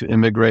him to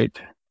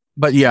immigrate.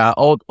 But yeah,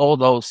 all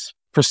those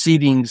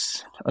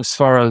proceedings as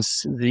far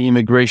as the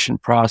immigration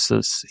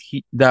process,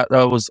 that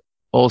was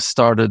all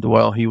started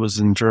while he was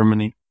in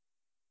Germany.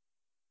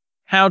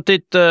 How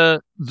did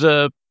the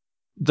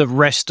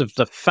rest of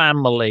the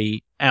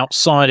family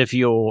outside of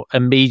your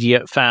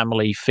immediate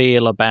family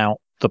feel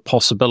about the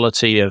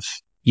possibility of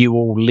you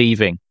all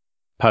leaving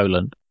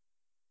Poland?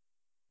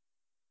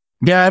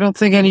 Yeah, I don't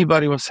think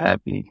anybody was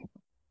happy.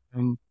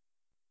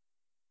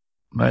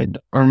 I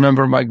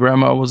remember my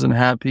grandma wasn't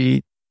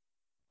happy.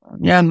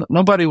 Yeah,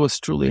 nobody was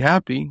truly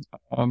happy.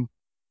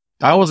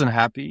 I wasn't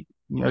happy.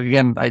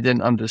 Again, I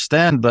didn't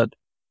understand, but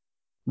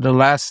the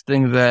last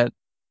thing that,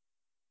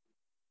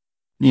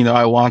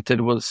 I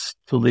wanted was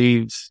to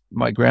leave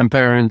my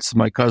grandparents,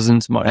 my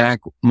cousins, my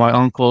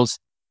uncles,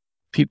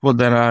 people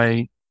that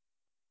I,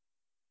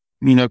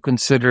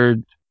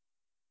 considered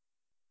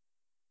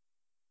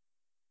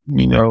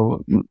you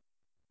know,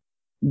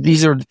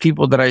 these are the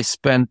people that I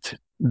spent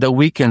the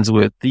weekends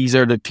with. These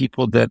are the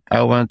people that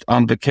I went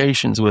on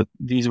vacations with.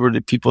 These were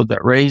the people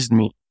that raised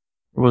me.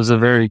 It was a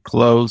very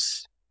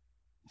close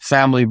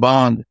family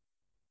bond.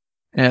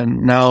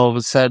 And now all of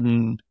a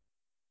sudden,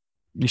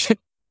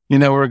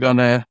 we're going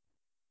to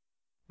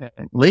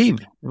leave,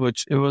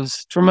 which it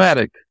was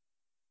traumatic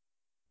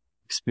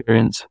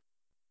experience.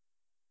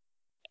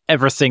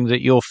 Everything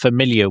that you're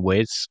familiar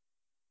with,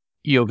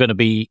 you're going to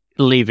be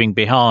leaving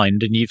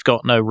behind, and you've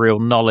got no real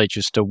knowledge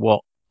as to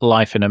what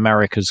life in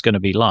America is going to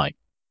be like.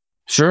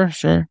 Sure.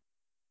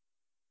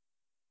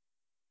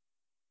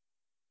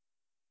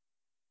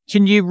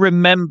 Can you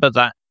remember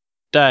that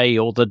day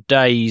or the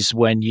days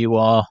when you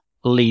are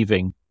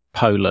leaving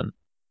Poland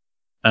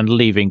and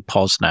leaving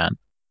Poznan?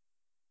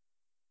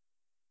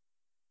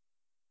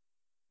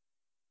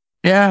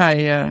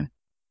 Yeah,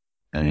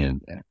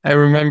 I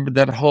remember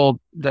that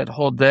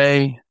whole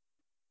day.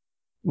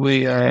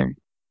 We,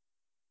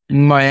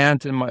 my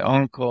aunt and my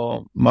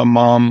uncle, my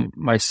mom,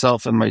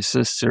 myself, and my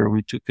sister,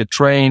 we took a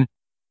train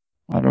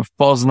out of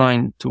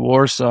Poznan to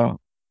Warsaw.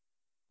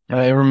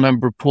 I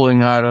remember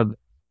pulling out of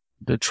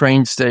the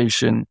train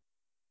station,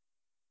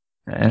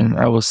 and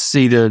I was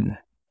seated.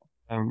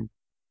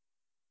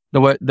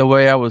 The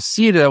way I was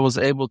seated, I was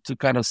able to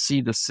kind of see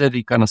the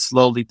city kind of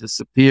slowly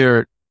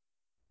disappear,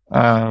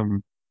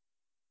 out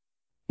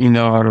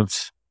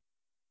of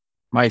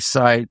my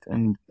sight.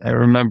 And I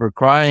remember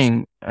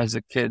crying as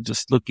a kid,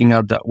 just looking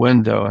out that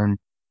window and,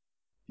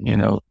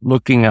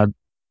 looking at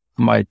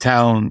my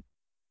town.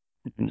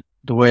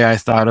 The way I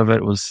thought of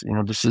it was,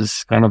 this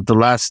is kind of the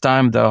last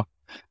time though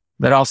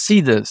that I'll see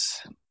this.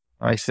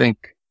 I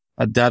think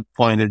at that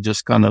point it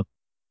just kind of,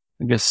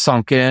 I guess,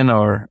 sunk in,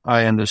 or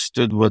I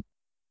understood what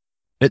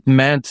it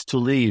meant to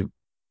leave.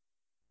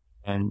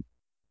 And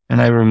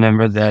I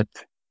remember that,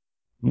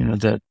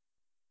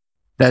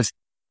 that's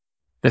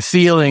the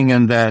feeling,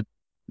 and that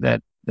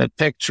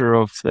picture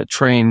of the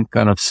train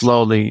kind of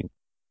slowly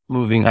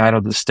moving out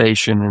of the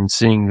station and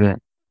seeing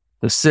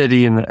the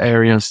city and the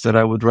areas that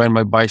I would ride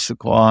my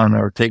bicycle on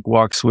or take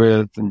walks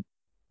with. And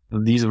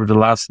these were the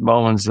last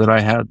moments that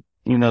I had,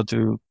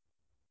 to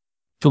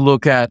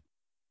look at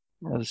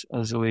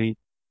as we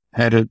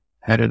headed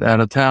out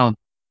of town.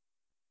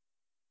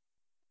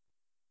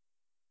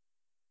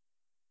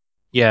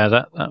 Yeah,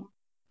 that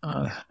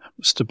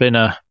must have been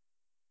a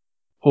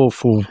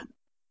awful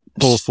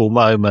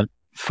moment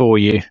for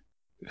you.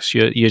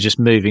 You're just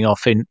moving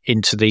off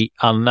into the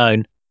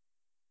unknown.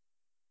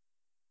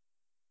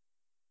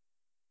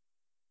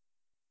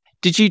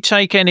 Did you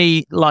take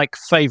any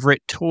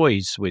favorite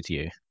toys with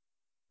you?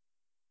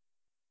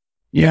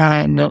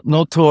 Yeah,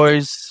 no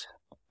toys.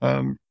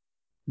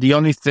 The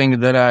only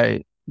thing that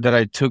I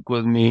took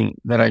with me,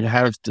 that I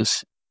have to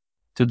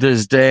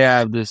this day, I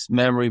have this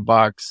memory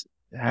box.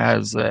 It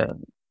has a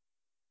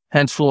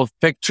handful of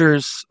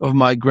pictures of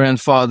my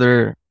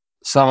grandfather,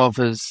 some of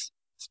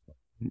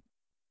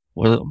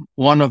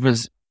one of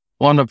his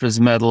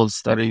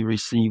medals that he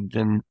received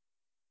in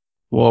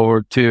World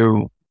War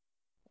II,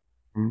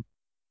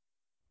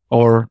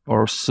 or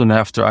soon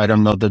after. I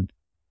don't know that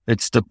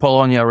it's the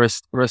Polonia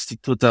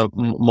Restituta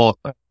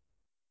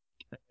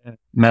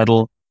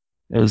medal.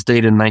 It was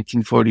dated in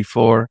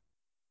 1944.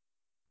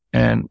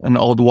 And an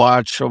old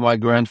watch of my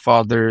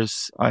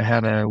grandfather's. I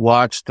had a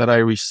watch that I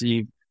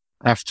received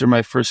after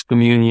my first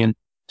communion.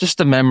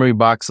 Just a memory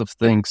box of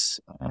things.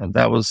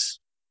 That was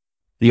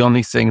the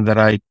only thing that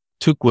I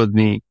took with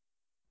me,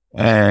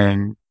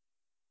 and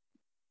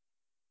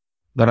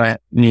that I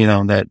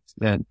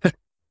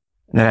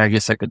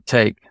guess I could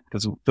take,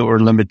 because there were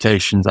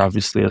limitations,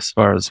 obviously, as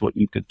far as what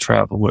you could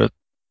travel with.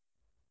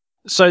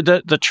 So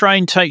the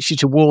train takes you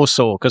to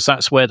Warsaw, because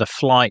that's where the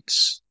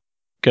flight's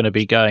going to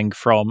be going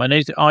from. And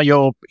are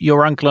your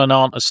uncle and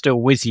aunt are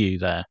still with you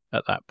there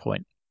at that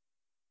point?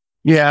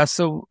 Yeah,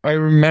 so I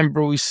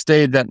remember we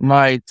stayed that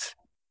night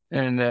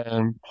in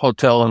a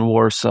hotel in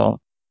Warsaw.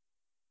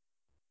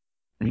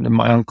 And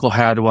my uncle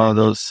had one of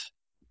those.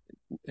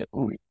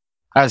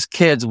 As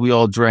kids, we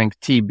all drank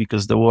tea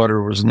because the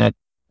water was not,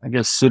 I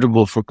guess,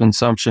 suitable for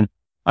consumption.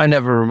 I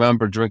never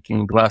remember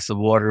drinking a glass of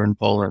water in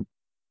Poland.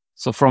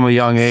 So from a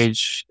young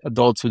age,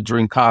 adults would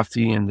drink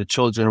coffee and the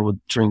children would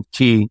drink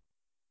tea.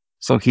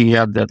 So he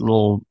had that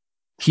little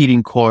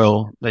heating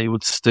coil that he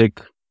would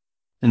stick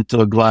into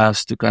a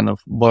glass to kind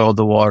of boil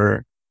the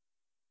water.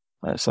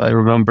 So I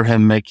remember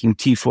him making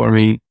tea for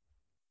me.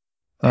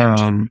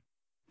 And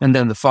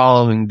then the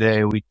following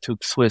day, we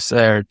took Swiss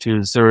Air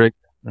to Zurich,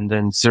 and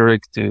then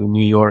Zurich to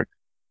New York,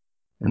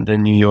 and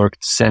then New York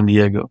to San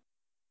Diego.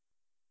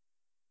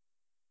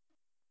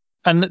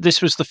 And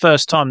this was the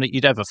first time that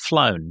you'd ever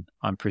flown,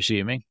 I'm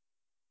presuming?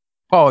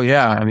 Oh,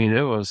 yeah. I mean,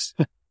 it was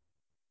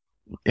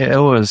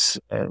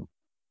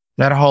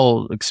that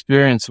whole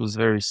experience was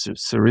very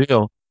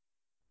surreal.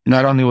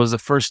 Not only was the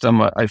first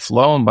time I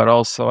flown, but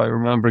also I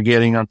remember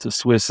getting onto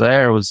Swiss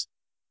Air. It was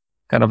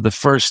kind of the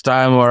first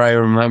time where I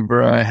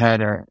remember I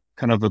had a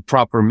kind of a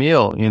proper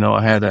meal.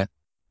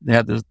 They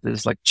had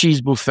this like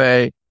cheese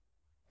buffet.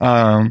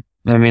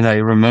 I mean, I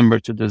remember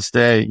to this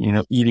day,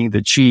 eating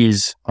the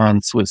cheese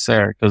on Swiss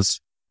Air because,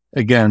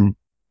 again,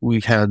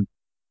 we had,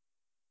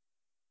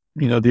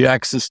 the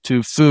access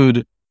to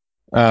food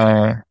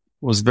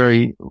was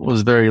very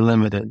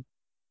limited.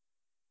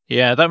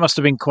 Yeah, that must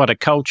have been quite a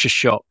culture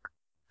shock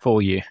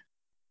for you.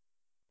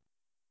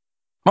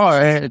 Oh,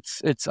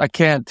 I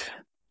can't,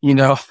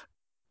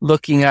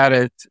 looking at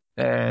it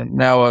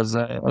now as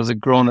a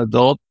grown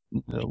adult,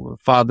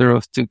 father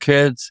of two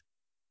kids,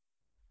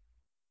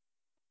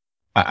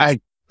 I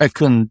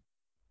couldn't,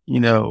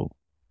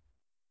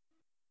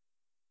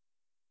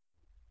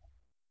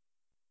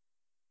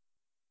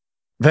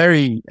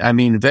 very,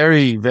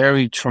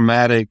 very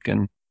traumatic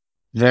and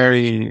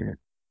very,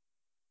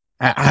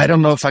 I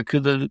don't know if I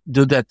could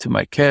do that to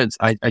my kids.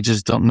 I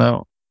just don't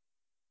know.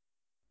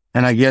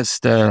 And I guess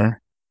it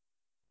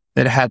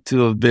had to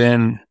have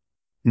been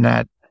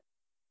not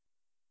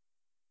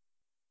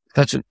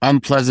such an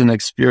unpleasant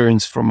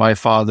experience for my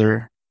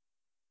father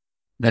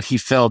that he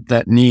felt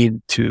that need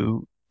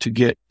to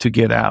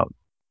get out.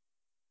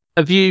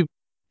 Have you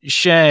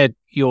shared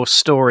your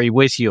story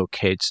with your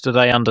kids? Do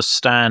they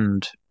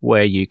understand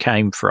where you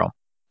came from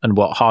and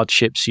what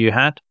hardships you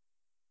had?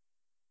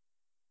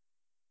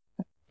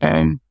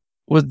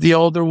 With the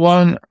older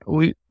one,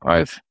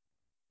 I've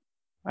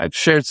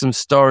shared some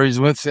stories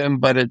with him,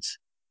 but it's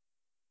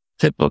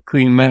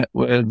typically met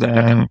with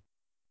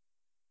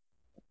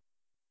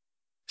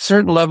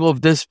certain level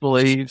of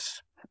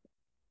disbelief.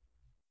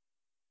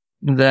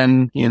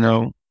 Then,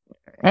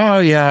 oh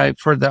yeah, I've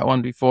heard that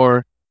one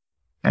before.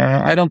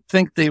 I don't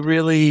think they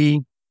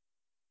really,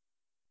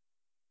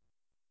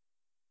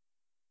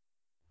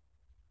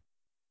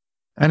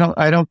 I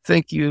don't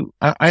think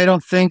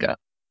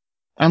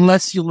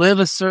unless you live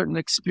a certain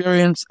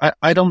experience,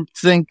 I don't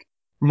think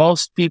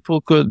most people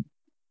could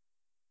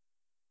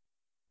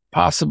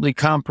possibly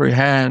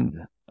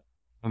comprehend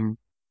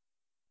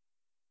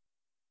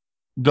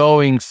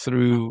going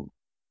through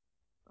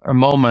a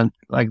moment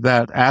like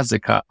that as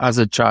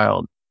a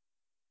child.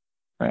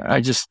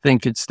 I just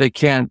think they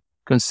can't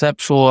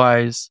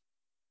conceptualize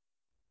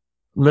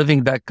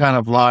living that kind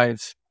of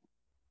life.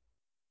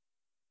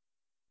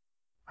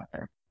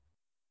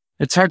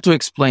 It's hard to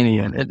explain,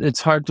 Ian.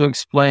 It's hard to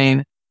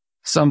explain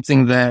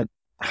something that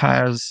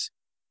has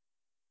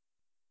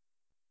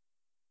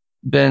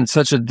been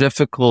such a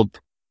difficult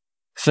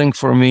thing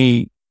for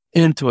me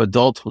into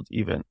adulthood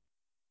even.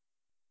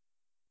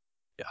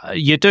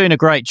 You're doing a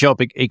great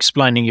job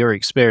explaining your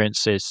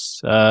experiences,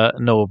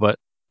 Norbert,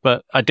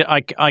 but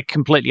I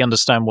completely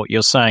understand what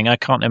you're saying. I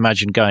can't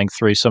imagine going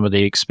through some of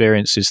the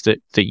experiences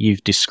that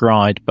you've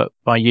described, but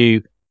by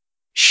you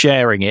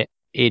sharing it,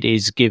 it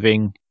is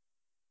giving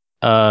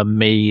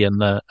me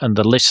and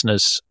the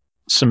listeners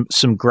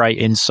some great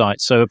insight.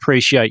 So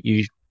appreciate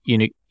you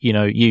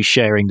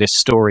sharing this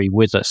story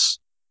with us.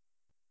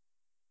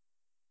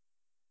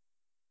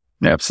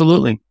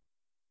 Absolutely.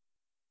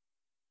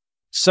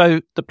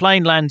 So the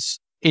plane lands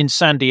in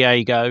San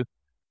Diego.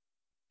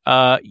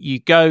 You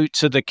go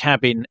to the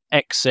cabin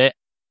exit,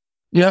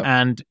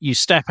 and you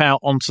step out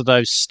onto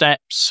those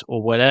steps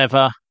or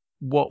whatever.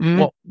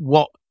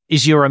 What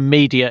is your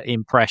immediate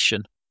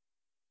impression?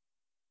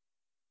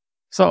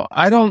 So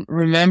I don't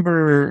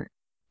remember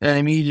an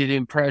immediate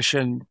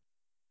impression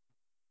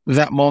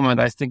that moment.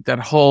 I think that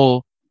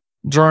whole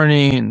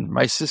journey, and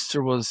my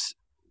sister was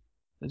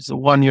a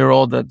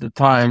 1-year-old at the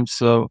time,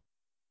 so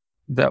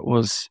that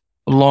was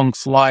a long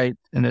flight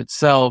in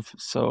itself.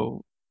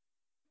 So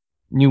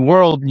new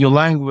world, new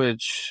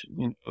language,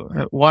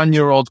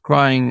 1-year-old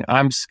crying,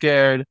 I'm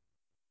scared.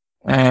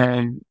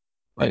 And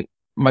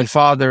my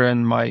father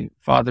and my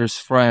father's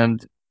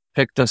friend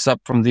picked us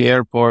up from the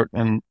airport,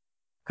 and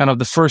kind of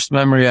the first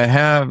memory I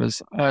have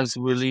is as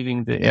we're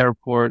leaving the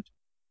airport,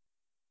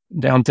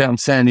 downtown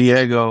San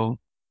Diego,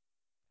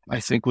 I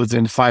think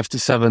within 5 to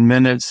 7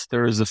 minutes,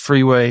 there is a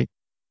freeway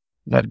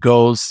that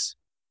goes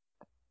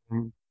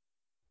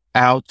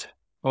out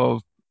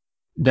of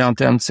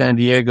downtown San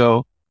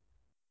Diego,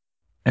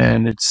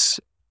 and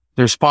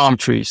there's palm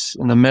trees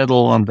in the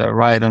middle, on the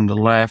right, on the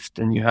left,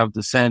 and you have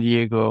the San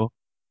Diego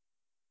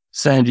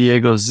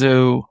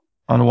Zoo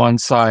on one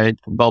side,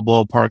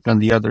 Balboa Park on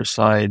the other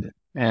side,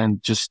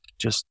 and just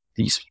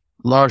these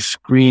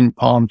large green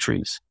palm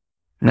trees.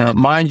 Now,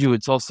 mind you,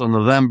 it's also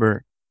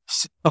November,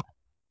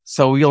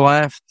 so we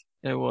left.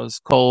 It was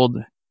cold,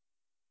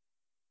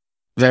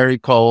 very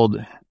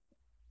cold,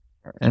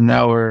 and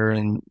now we're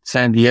in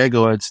San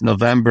Diego. It's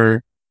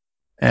November,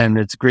 and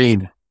it's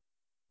green.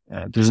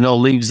 There's no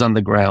leaves on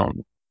the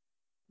ground,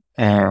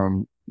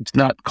 and it's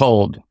not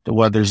cold. The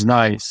weather's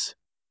nice.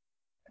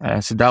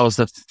 So that was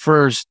the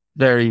first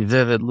very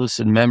vivid,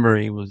 lucid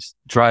memory, was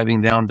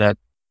driving down that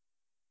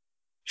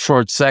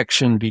short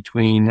section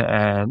between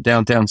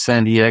downtown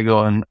San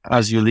Diego, and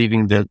as you're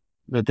leaving the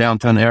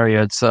downtown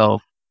area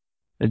itself,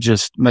 it's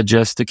just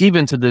majestic.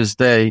 Even to this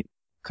day,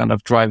 kind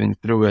of driving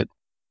through it,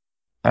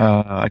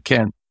 I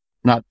can't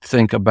not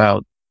think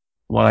about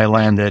when I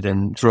landed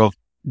and drove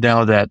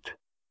down that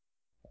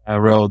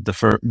road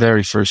the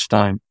very first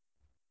time.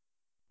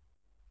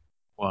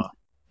 Wow,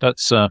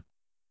 that's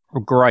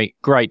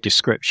Great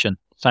description.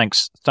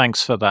 Thanks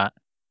for that.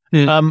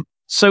 Yeah.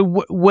 So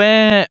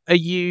where are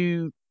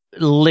you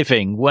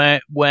living?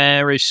 Where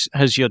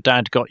has your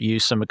dad got you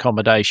some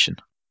accommodation?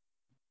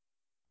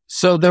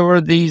 So there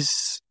were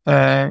these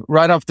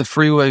right off the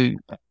freeway.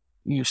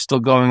 You're still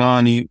going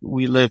on.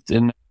 We lived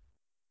in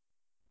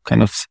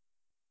kind of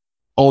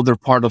older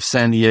part of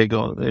San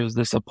Diego. There was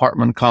this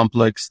apartment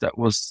complex that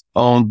was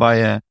owned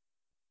by I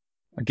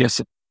guess,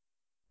 a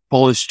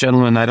Polish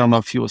gentleman. I don't know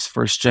if he was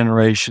first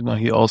generation or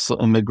he also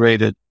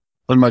immigrated,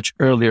 but much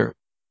earlier.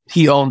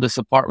 He owned this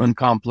apartment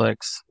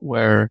complex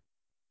where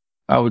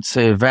I would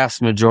say a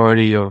vast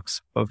majority of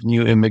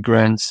new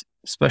immigrants,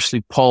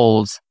 especially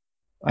Poles,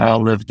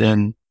 lived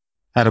in,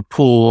 had a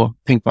pool,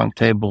 ping pong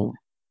table.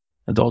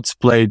 Adults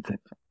played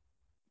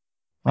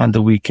on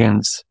the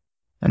weekends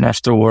and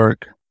after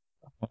work.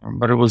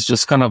 But it was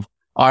just kind of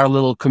our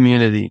little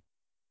community.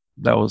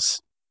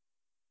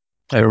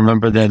 I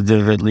remember that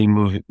vividly,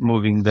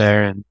 moving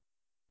there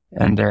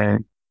and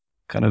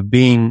kind of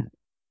being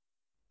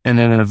in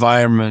an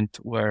environment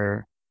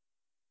where,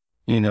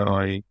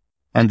 I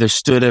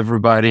understood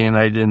everybody and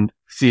I didn't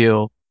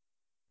feel,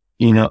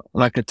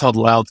 like a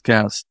total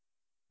outcast.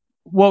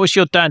 What was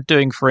your dad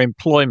doing for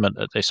employment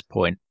at this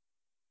point?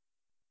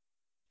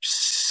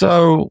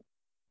 So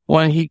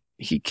when he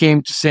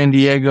came to San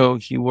Diego,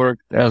 he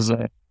worked as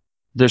a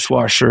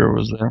dishwasher. It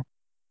was a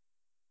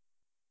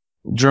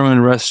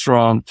German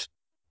restaurant.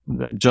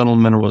 The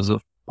gentleman was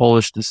of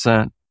Polish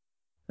descent,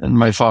 and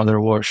my father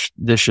washed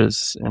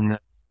dishes in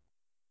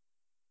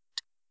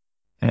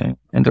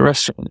the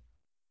restaurant.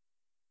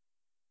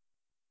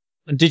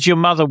 Did your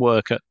mother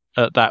work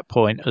at that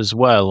point as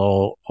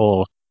well,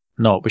 or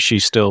not? Was she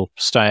still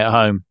stay at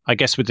home? I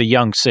guess with the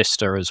young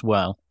sister as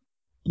well.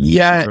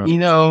 Yeah,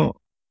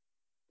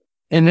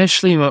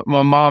 initially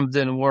my mom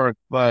didn't work,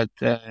 but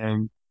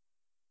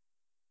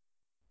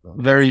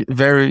very,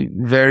 very,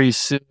 very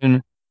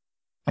soon,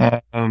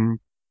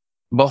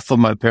 both of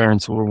my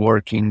parents were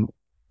working.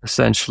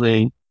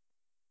 Essentially,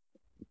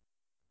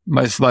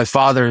 my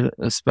father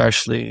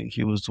especially,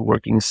 he was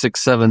working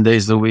 6-7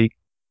 days a week.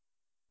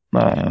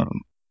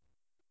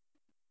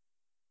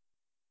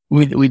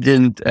 We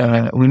didn't,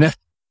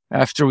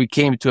 after we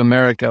came to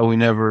America, we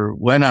never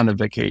went on a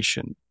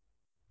vacation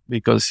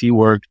because he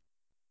worked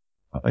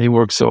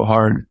so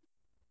hard,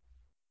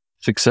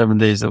 6-7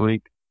 days a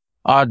week,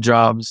 odd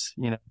jobs,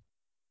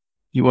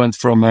 He went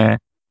from a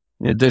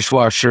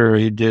dishwasher,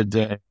 he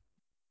did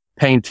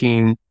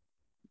painting,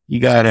 he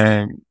got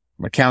an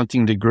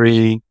accounting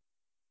degree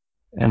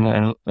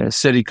and a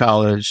city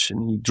college,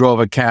 and he drove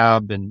a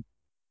cab and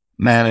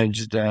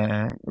managed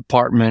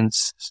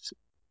apartments,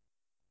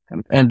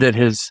 and ended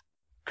his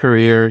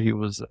career. He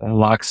was a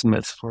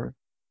locksmith for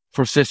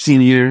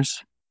 15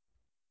 years.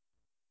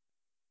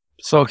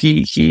 So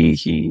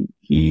he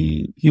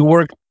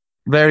worked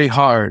very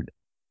hard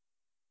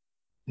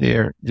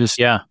there. Just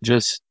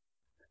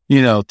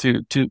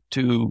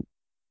to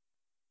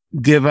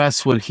give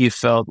us what he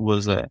felt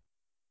was a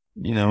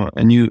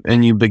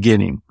new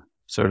beginning,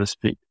 so to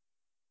speak.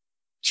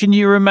 Can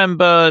you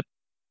remember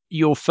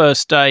your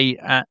first day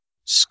at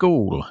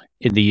school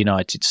in the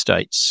United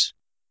States?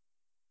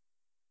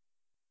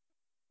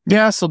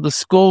 Yeah, so the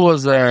school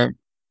was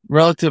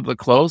relatively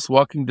close,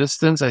 walking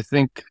distance. I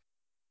think,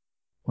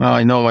 well,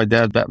 I know my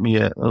dad bought me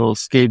a little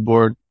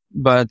skateboard,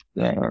 but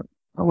I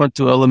went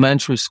to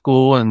elementary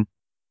school, and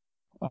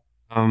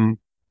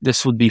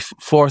this would be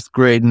fourth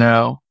grade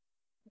now.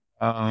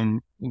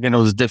 Again, it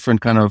was different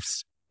kind of,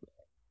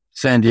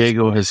 San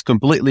Diego has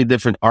completely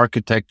different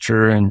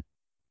architecture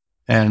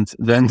and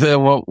then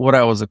what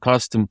I was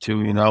accustomed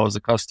to. I was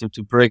accustomed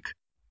to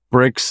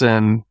bricks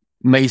and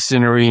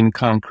masonry and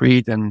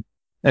concrete, and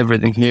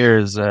everything here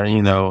is,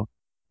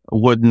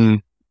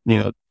 wooden,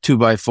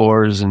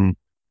 2x4s and,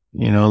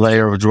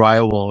 layer of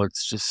drywall.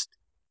 It's just,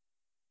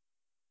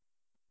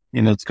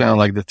 it's kind of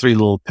like the Three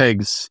Little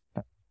Pigs.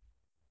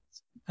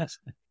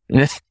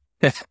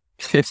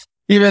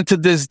 Even to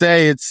this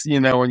day, it's,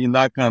 when you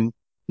knock on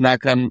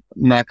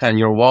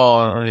your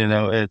wall,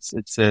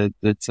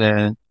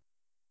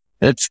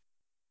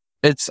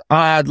 it's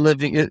odd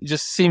living. It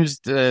just seems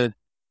to,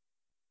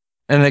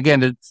 and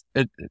again,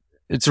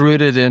 it's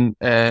rooted in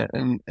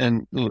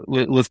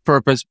with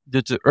purpose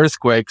due to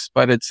earthquakes,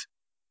 but it's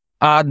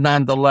odd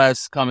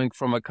nonetheless, coming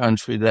from a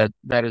country that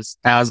is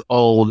as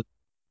old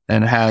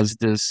and has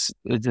this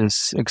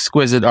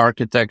exquisite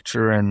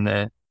architecture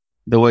and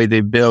the way they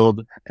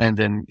build. And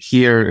then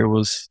here it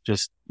was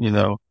just,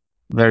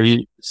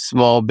 very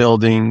small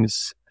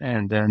buildings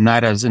and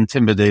not as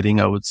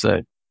intimidating, I would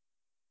say.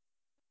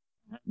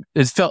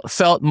 It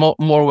felt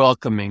more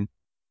welcoming.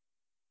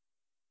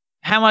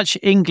 How much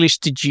English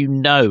did you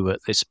know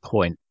at this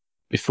point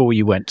before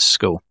you went to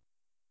school?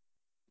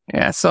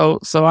 Yeah, so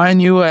I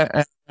knew,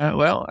 I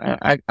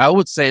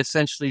would say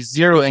essentially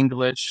zero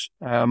English.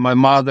 My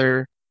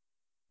mother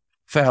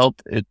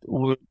felt it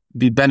would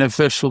be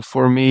beneficial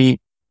for me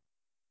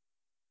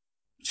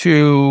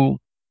to,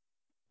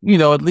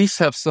 at least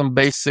have some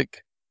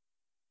basic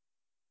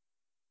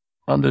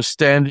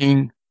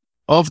understanding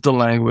of the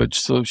language.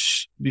 So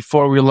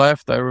before we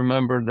left, I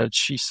remember that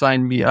she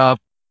signed me up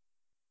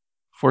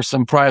for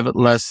some private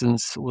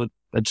lessons with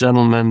a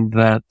gentleman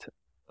that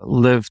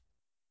lived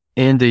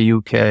in the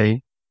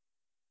UK,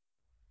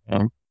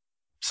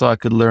 so I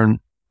could learn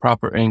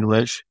proper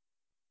English,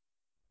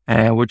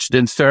 which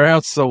didn't fare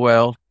out so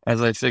well,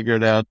 as I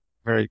figured out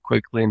very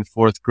quickly in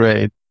fourth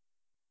grade.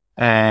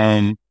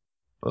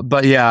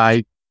 But yeah,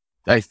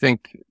 I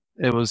think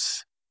it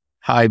was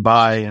high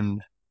by,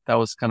 and that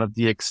was kind of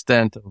the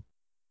extent of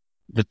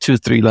the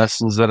 2-3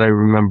 lessons that I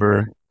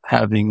remember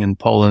having in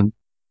Poland.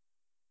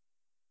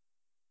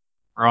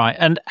 Right.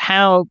 And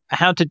how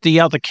did the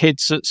other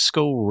kids at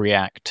school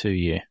react to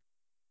you?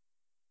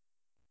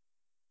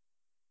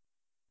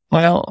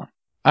 Well,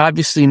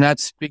 obviously not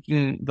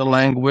speaking the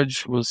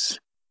language was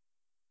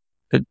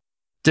a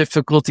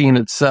difficulty in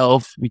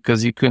itself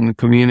because you couldn't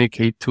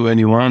communicate to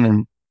anyone.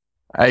 And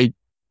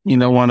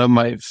one of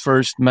my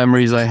first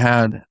memories I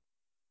had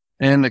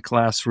in the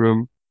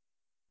classroom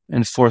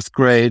in fourth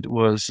grade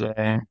was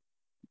I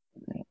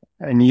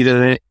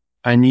needed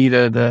an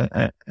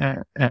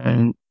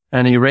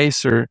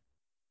eraser.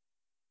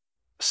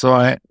 So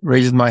I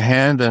raised my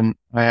hand and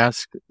I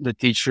asked the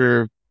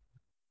teacher if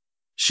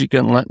she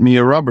can lend me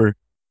a rubber,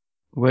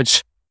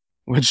 which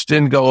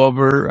didn't go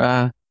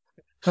over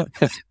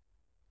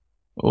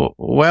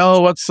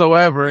well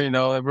whatsoever.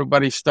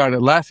 Everybody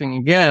started laughing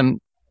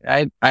again.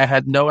 I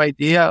had no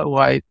idea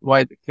why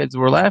the kids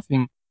were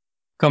laughing.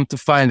 Come to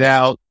find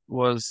out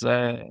was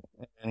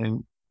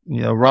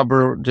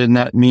rubber did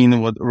not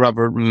mean what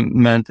rubber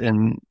meant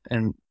in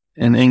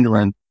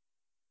England.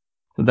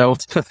 So that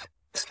was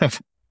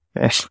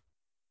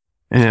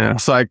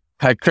so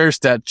I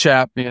cursed that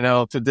chap,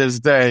 to this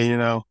day,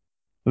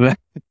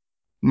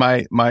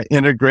 my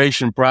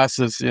integration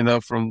process,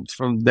 from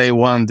day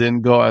one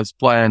didn't go as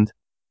planned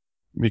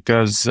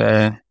because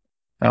I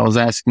was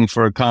asking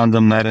for a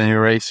condom, not an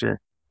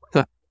eraser.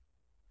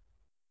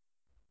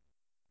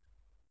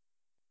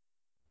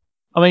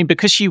 I mean,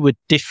 because you were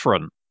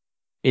different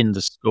in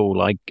the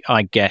school,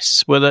 I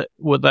guess, were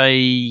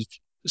they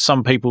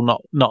some people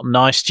not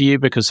nice to you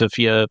because of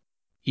your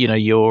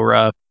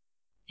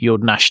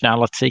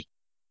nationality?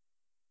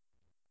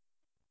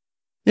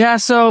 Yeah.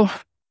 So,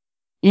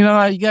 you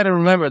got to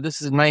remember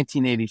this is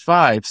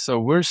 1985. So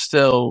we're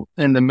still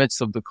in the midst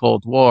of the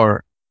Cold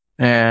War,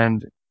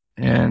 and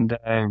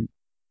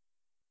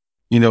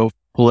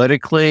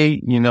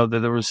politically, that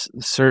there was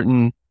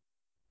certain,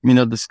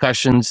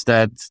 discussions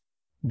that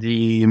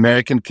the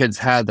American kids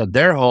had at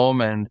their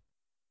home. And,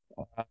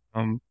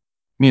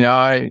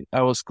 I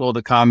was called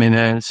a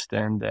communist,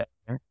 and,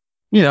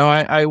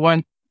 I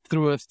went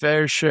through a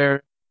fair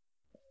share.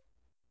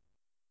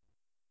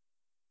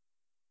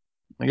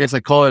 I guess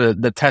I call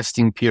it the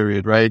testing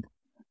period, right?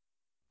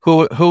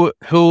 Who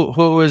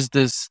is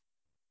this?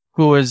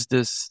 Who is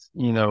this,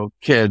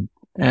 kid?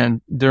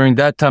 And during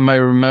that time, I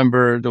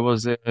remember there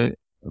was a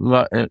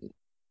lot,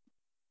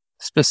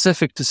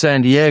 specific to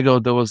San Diego,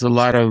 there was a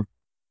lot of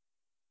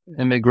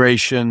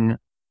immigration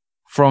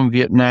from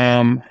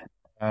Vietnam.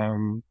 I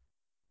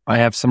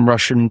have some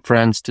Russian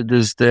friends to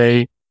this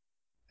day.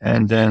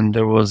 And then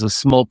there was a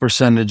small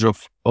percentage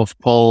of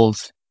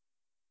Poles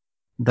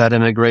that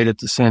immigrated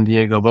to San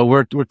Diego. But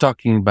we're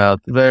talking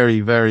about very,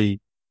 very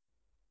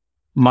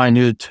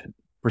minute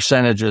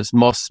percentages.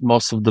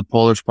 Most of the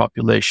Polish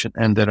population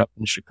ended up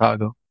in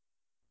Chicago.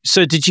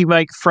 So did you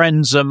make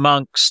friends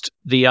amongst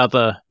the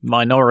other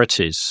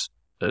minorities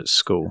at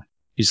school?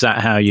 Is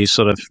that how you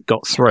sort of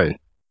got through?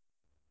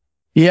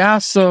 Yeah.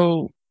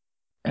 So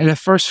the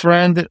first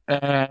friend,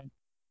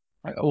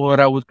 what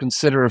I would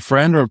consider a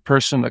friend or a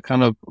person that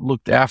kind of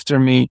looked after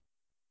me,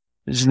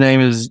 his name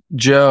is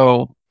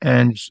Joe,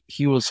 and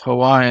he was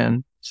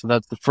Hawaiian. So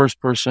that's the first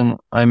person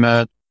I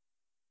met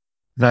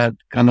that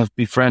kind of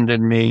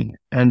befriended me.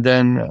 And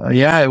then,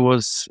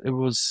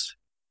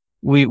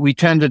 we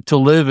tended to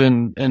live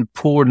in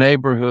poor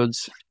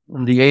neighborhoods.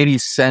 In the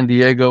 80s, San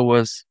Diego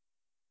was,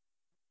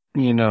 I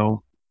don't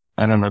know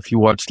if you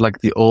watched like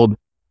the old,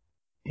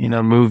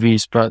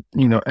 movies, but,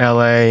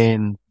 LA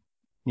and,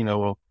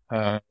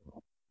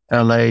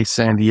 LA,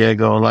 San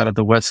Diego, a lot of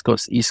the West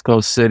Coast, East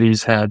Coast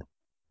cities had,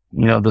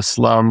 the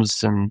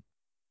slums and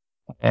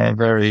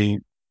very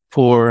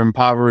poor,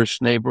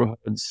 impoverished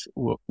neighborhoods.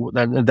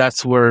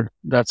 That's where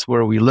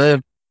we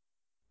lived.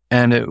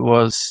 And it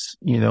was,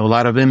 a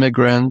lot of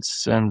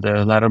immigrants and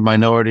a lot of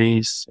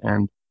minorities.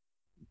 And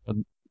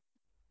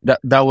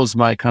that was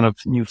my kind of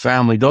new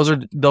family. Those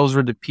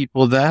are the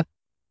people that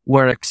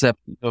were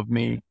accepting of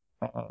me,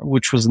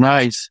 which was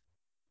nice,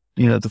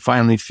 to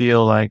finally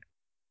feel like,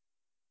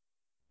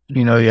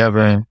 you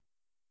have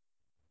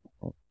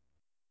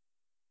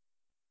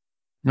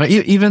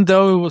even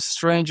though it was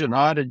strange and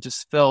odd, it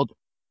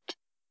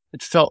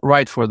felt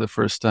right for the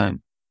first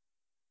time.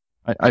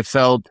 I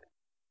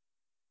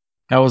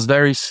was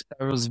very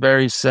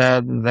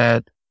sad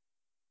that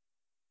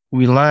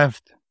we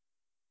left,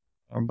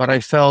 but I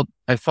felt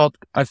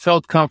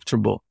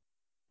comfortable.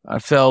 I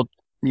felt,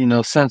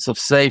 sense of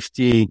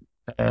safety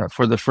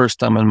for the first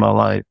time in my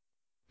life.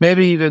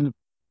 Maybe even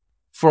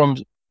from,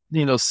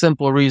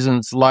 simple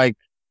reasons like,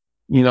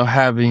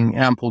 having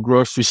ample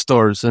grocery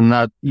stores and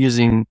not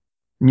using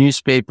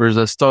newspapers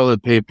as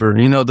toilet paper,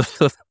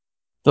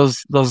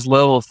 those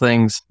little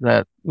things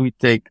that we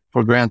take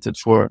for granted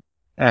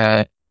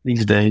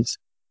these days.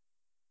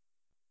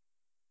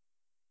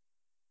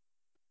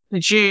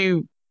 Did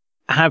you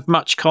have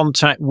much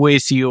contact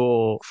with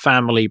your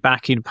family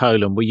back in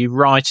Poland? Were you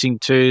writing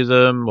to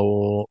them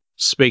or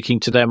speaking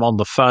to them on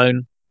the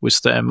phone? Was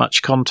there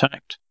much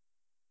contact?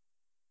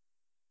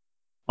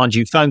 Mind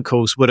you, phone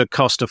calls would have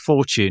cost a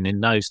fortune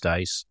in those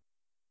days.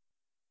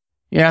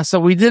 Yeah, so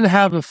we didn't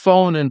have a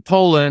phone in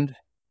Poland,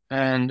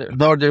 and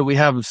nor did we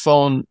have a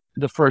phone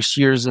the first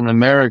years in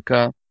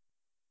America.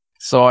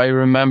 So I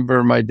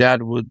remember my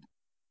dad would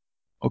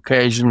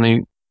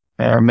occasionally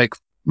make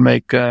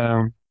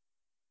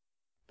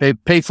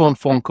payphone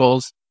phone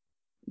calls,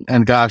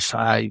 and gosh,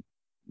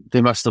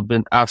 they must have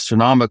been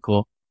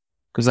astronomical,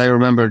 because I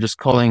remember just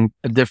calling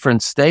a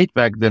different state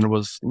back then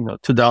was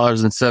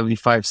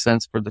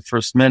 $2.75 for the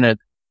first minute,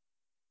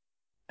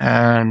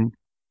 and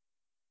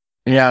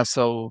yeah,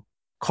 so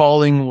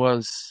calling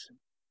was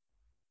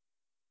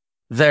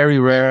very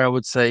rare, I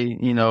would say,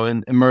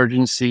 in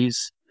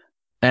emergencies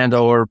and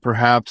or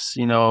perhaps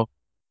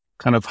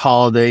kind of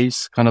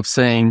holidays, kind of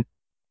saying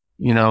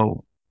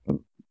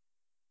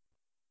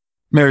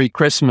Merry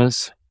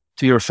Christmas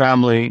to your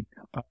family.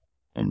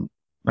 And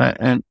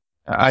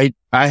I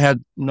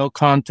had no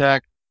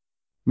contact.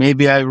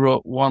 Maybe I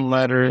wrote one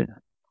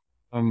letter.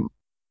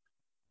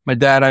 My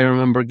dad, I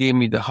remember, gave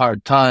me the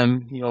hard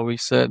time. He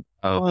always said,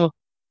 "Oh, well,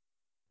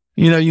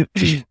 you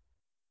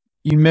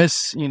you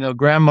miss,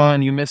 grandma,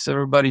 and you miss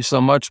everybody so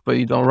much, but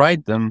you don't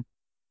write them."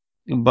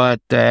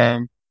 But,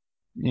 for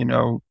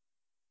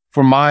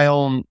my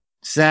own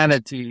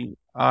sanity,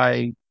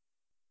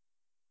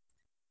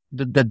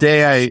 the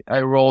day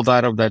I rolled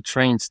out of that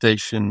train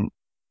station,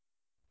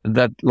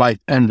 that life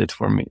ended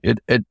for me. It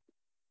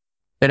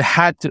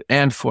had to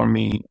end for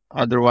me.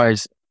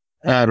 Otherwise,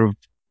 it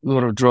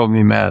would have drove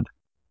me mad.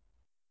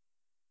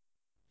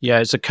 Yeah,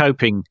 it's a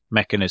coping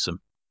mechanism.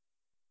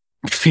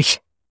 I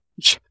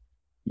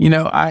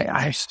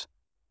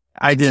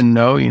didn't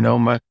know,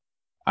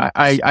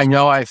 I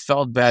know I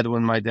felt bad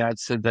when my dad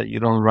said that you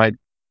don't write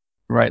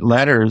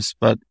letters,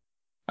 but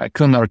I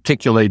couldn't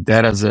articulate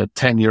that as a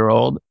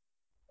 10-year-old.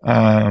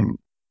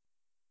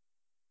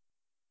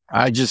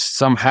 I just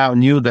somehow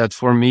knew that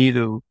for me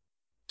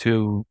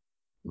to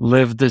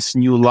live this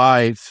new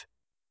life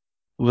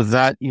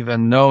without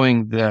even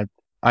knowing that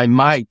I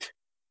might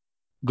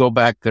go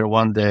back there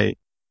one day,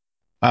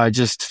 I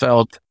just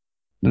felt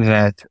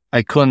that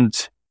I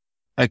couldn't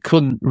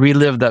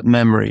relive that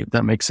memory, if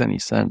that makes any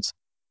sense.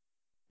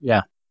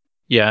 Yeah.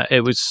 Yeah.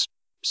 It was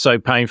so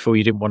painful.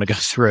 You didn't want to go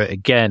through it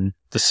again,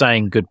 the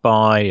saying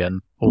goodbye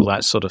and all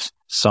that sort of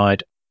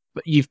side.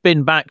 But you've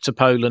been back to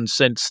Poland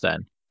since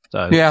then.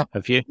 So yeah.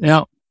 Have you?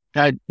 Yeah.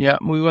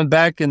 We went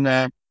back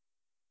I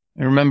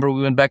remember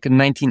we went back in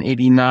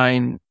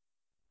 1989.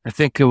 I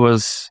think it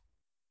was,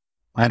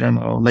 I don't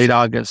know, late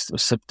August or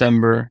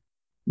September.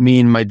 Me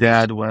and my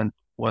dad went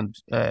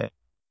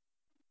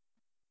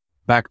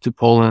back to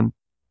Poland,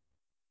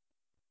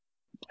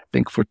 I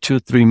think for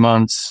 2-3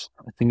 months.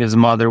 I think his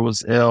mother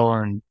was ill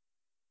and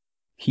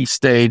he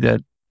stayed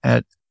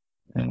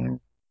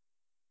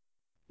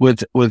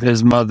with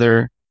his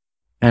mother,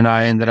 and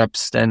I ended up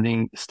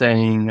staying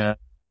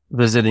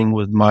visiting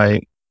with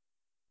my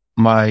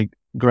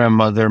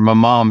grandmother, my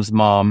mom's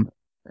mom.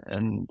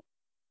 And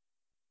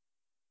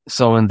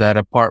so in that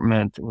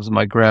apartment, it was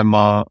my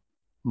grandma,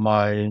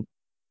 my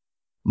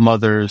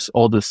mother's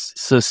oldest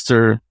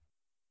sister,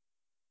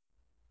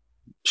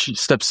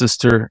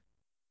 stepsister.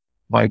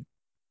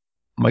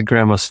 My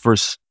grandma's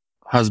first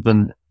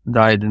husband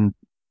died in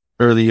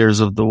early years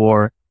of the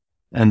war,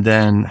 and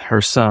then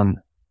her son.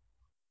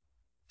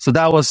 So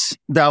that was,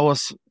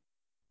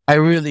 I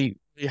really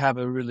have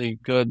a really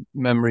good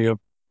memory of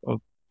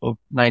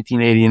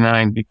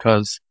 1989,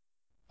 because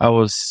I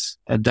was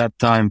at that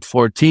time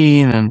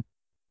 14, and,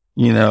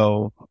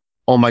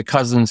 all my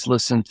cousins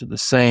listened to the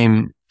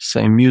same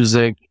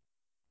music.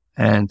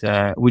 And,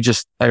 I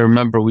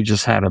remember we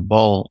just had a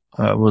ball.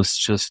 It was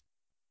just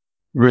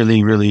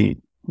really, really,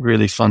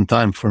 really fun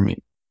time for me.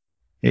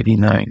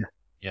 89.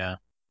 Yeah.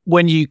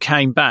 When you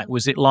came back,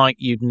 was it like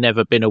you'd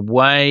never been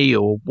away,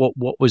 or what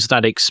was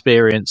that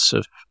experience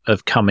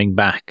of coming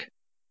back?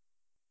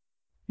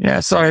 Yeah.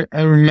 So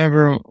I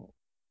remember,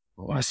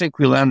 I think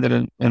we landed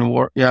in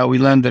we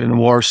landed in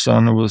Warsaw,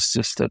 and it was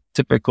just a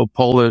typical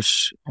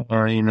Polish,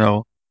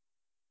 when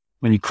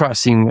you're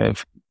crossing,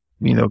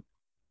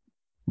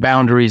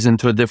 boundaries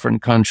into a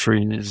different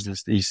country, there's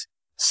just these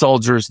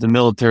soldiers, the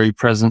military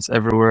presence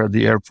everywhere at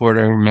the airport.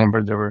 I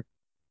remember they were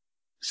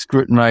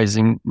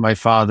scrutinizing my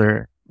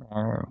father,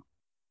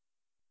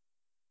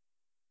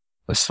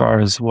 as far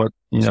as what,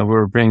 we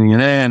were bringing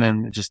in,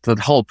 and just the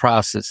whole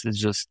process is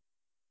just,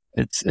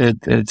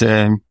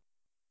 that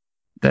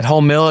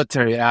whole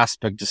military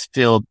aspect just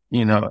filled,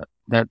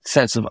 that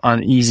sense of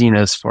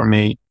uneasiness for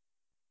me,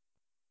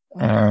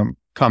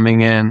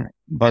 coming in.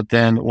 But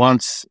then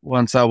once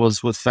I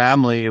was with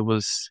family, it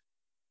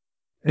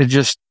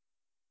just,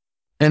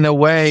 in a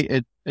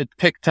way, it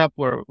picked up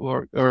where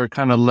it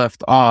kind of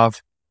left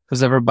off,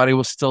 because everybody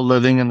was still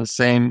living in the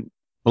same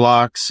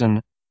blocks,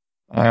 and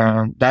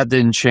that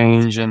didn't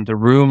change. And the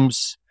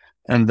rooms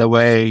and the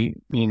way,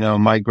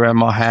 my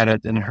grandma had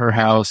it in her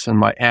house and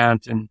my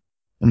aunt in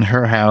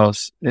her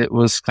house, it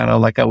was kind of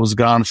like I was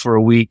gone for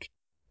a week,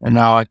 and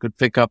now I could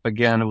pick up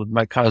again with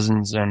my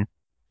cousins and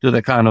do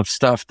the kind of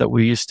stuff that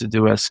we used to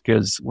do as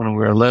kids when we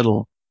were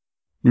little.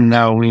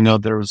 Now we know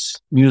there was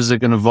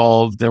music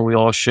involved, and we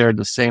all shared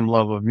the same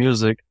love of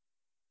music.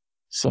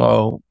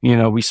 So,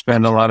 we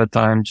spend a lot of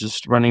time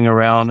just running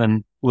around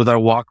and with our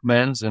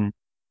Walkmans. And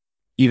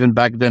even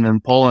back then in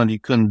Poland, you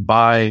couldn't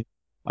buy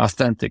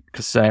authentic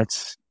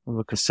cassettes.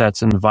 The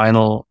cassettes and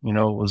vinyl,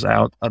 was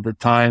out at the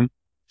time.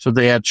 So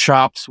they had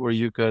shops where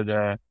you could,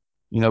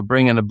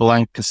 bring in a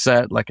blank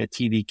cassette, like a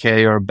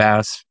TDK or a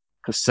Bass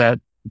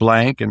cassette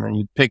blank, and then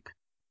you'd pick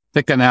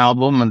an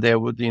album, and they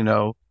would,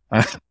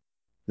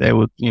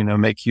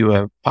 make you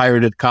a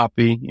pirated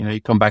copy. You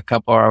come back a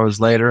couple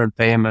hours later and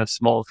pay them a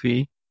small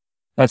fee.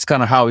 That's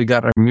kind of how we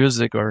got our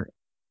music, or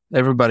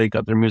everybody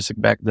got their music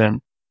back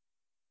then.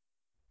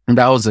 And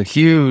that was a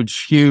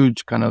huge,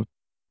 huge kind of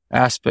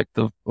aspect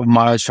of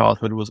my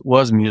childhood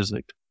was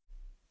music.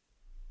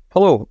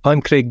 Hello,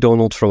 I'm Craig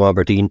Donald from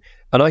Aberdeen,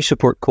 and I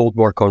support Cold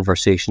War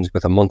Conversations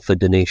with a monthly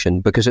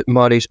donation because it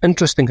marries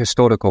interesting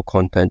historical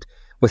content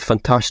with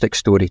fantastic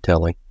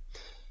storytelling.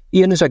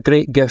 Ian is a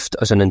great gift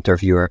as an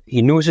interviewer.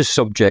 He knows his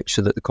subject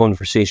so that the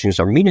conversations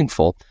are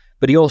meaningful,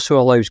 but he also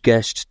allows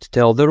guests to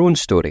tell their own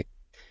story.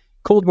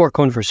 Cold War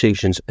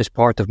Conversations is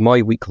part of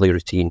my weekly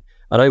routine,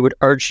 and I would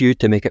urge you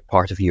to make it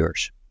part of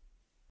yours.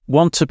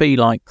 Want to be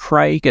like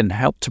Craig and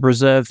help to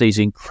preserve these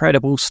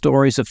incredible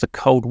stories of the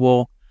Cold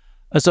War?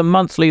 As a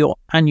monthly or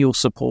annual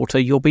supporter,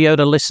 you'll be able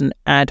to listen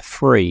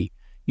ad-free.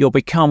 You'll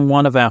become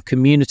one of our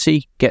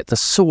community, get the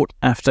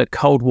sought-after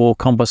Cold War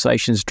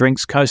Conversations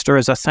drinks coaster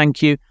as a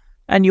thank you,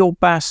 and you'll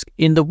bask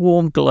in the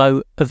warm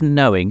glow of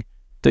knowing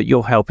that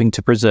you're helping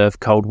to preserve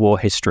Cold War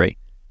history.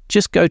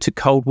 Just go to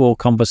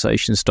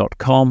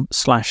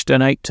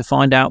coldwarconversations.com/donate to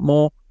find out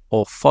more,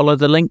 or follow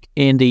the link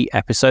in the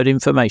episode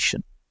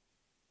information.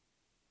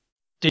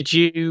 Did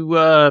you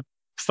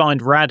find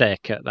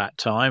Radek at that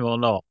time or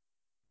not?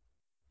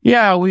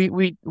 Yeah,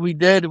 we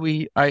did.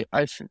 I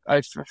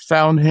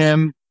found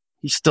him.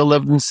 He still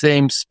lived in the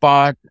same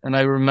spot, and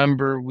I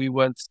remember we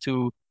went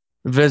to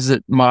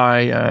visit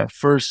my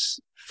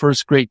first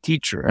grade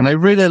teacher, and I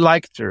really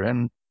liked her.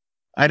 And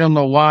I don't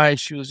know why.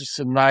 She was just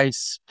a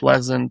nice,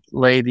 pleasant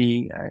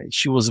lady.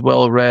 She was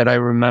well read. I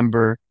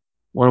remember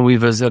when we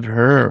visited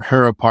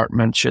her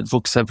apartment, she had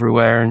books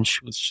everywhere, and she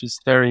was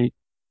just very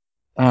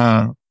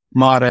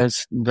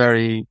modest,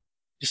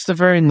 just a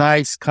very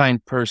nice,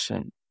 kind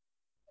person.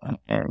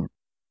 And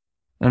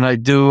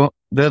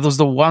that was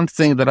the one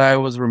thing that I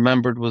always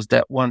remembered, was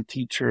that one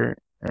teacher.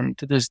 And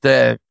to this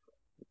day, I've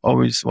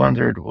always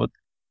wondered what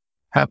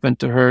happened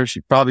to her.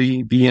 She'd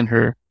probably be in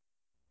her,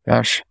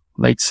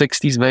 late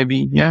 60s,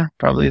 maybe. Yeah,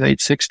 probably late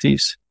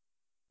 60s.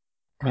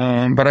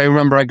 But I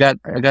remember I got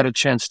a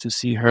chance to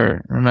see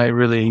her, and I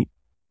really,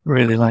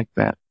 really liked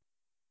that.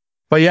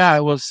 But yeah,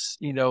 it was,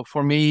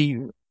 for me,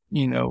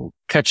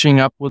 catching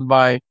up with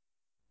my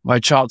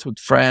childhood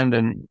friend,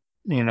 and,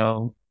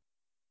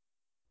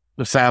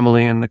 the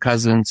family and the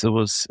cousins, it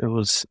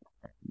was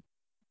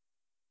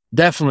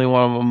definitely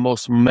one of the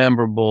most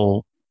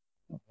memorable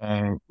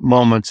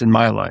moments in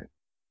my life.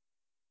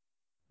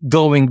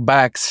 Going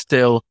back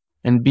still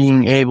and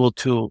being able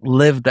to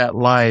live that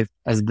life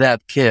as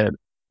that kid,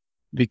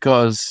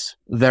 because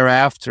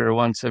thereafter,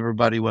 once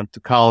everybody went to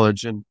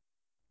college and,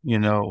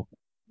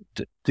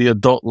 the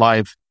adult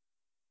life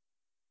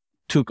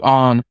took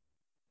on,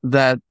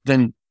 that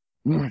then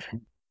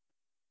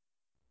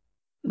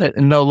that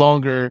no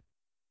longer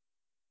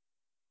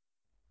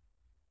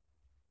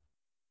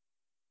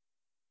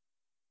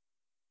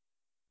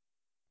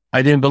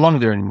I didn't belong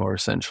there anymore,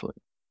 essentially.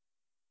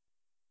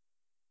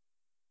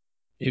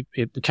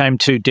 It became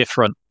too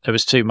different. There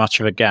was too much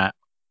of a gap.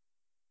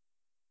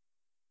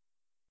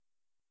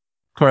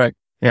 Correct.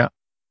 Yeah.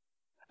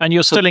 And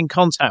you're still in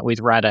contact with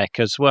Radek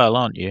as well,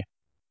 aren't you?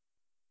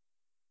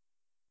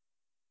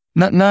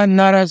 Not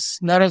as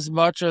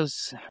much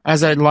as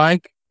I'd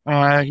like.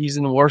 He's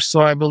in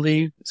Warsaw, I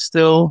believe,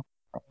 still.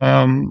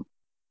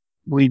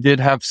 We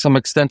did have some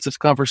extensive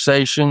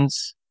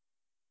conversations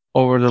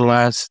over the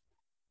last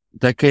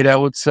decade, I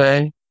would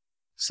say.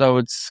 So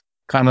it's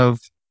kind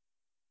of,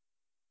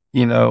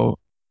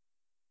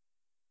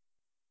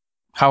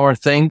 how are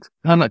things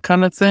kind of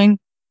thing.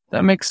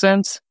 That makes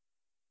sense.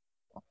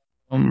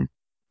 And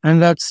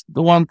that's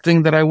the one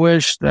thing that I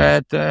wish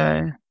that,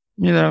 that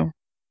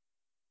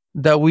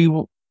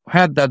we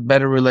had that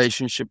better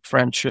relationship,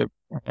 friendship.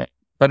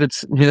 But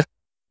it's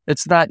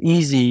not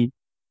easy,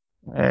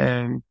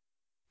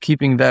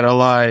 keeping that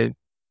alive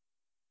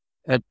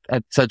at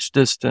such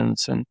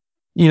distance. And,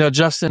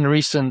 just in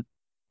recent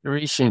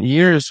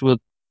years with,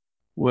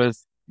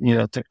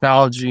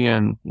 technology,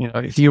 and,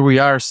 here we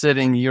are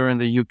sitting, you're in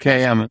the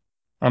UK,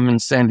 I'm in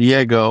San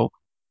Diego.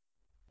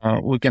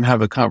 We can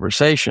have a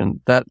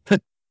conversation that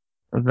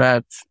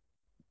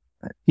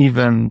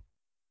even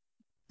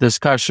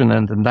discussion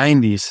in the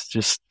 90s,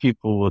 just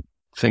people would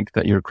think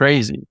that you're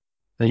crazy,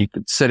 that you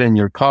could sit in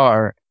your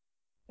car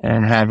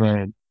and have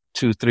a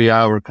 2-3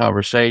 hour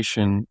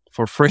conversation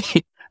for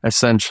free,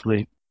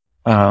 essentially.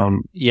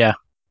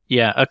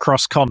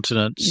 Across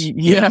continents.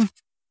 Yeah.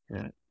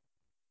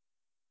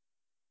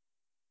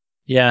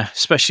 Yeah,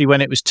 especially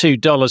when it was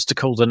 $2 to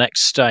call the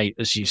next state,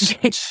 as you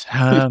said,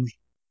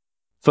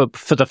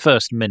 for the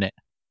first minute.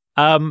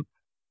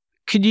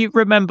 Can you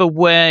remember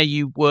where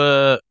you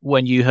were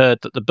when you heard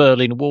that the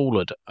Berlin Wall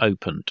had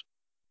opened?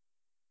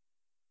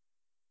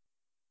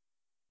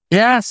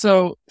 Yeah,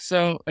 so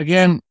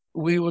again,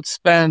 we would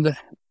spend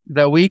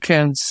the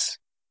weekends,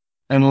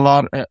 and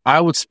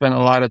I would spend a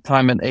lot of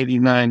time in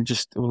 89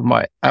 just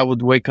with I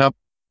would wake up,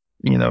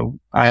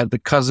 I had the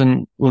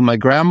cousin with my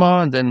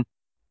grandma, and then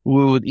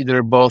we would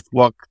either both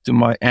walk to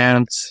my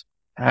aunt's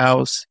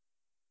house,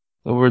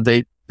 or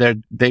they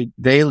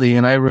daily.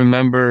 And I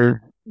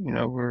remember,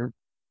 we're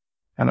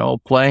kind of all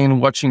playing,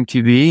 watching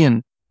TV,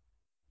 and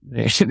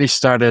they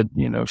started,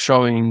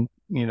 showing,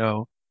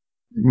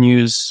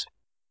 news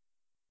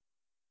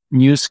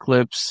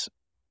clips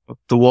of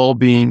the wall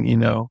being,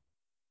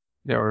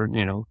 they were,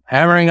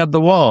 hammering at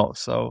the wall.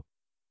 So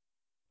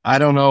I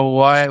don't know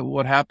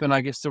what happened. I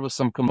guess there was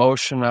some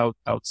commotion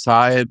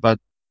outside, but,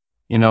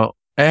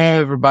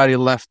 everybody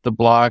left the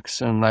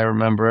blocks, and I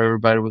remember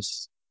everybody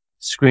was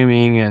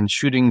screaming and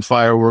shooting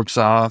fireworks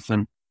off.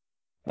 And,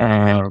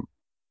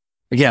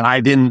 again, I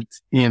didn't,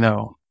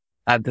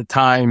 at the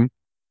time,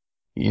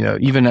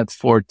 even at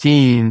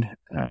 14,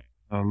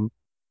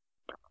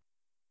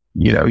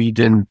 you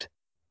didn't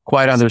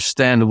quite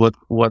understand what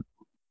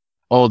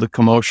all the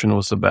commotion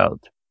was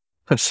about.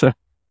 So,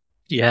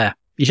 yeah.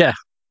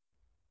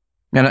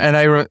 And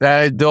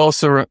I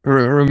also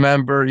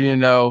remember,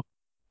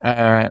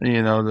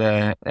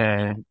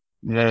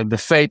 the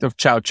fate of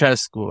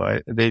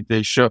Ceausescu.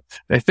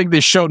 I think they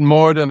showed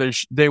more than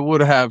they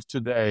would have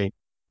today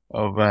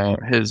of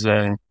his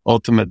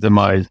ultimate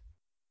demise.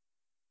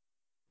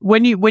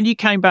 When you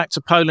came back to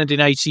Poland in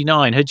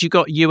 89, had you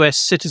got US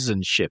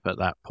citizenship at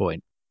that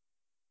point?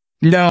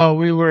 No,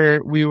 we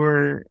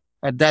were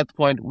at that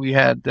point, we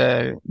had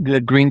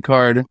the green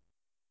card,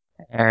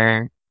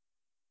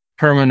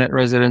 permanent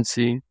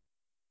residency,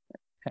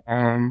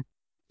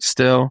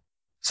 still.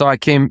 So I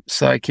came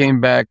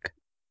back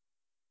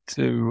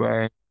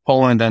to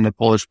Poland and the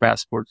Polish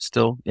passport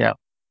still. Yeah.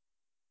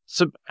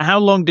 So how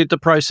long did the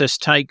process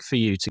take for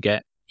you to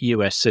get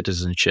US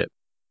citizenship?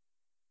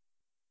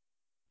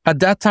 At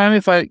that time,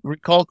 if I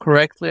recall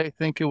correctly, I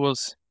think it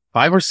was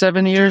 5 or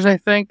 7 years, I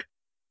think.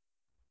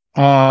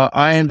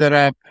 I ended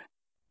up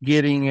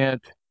getting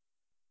it,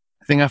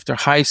 I think, after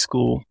high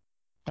school,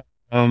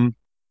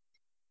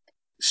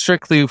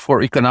 strictly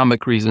for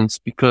economic reasons,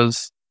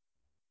 because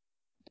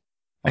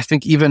I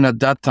think even at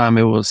that time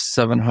it was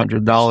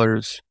 $700,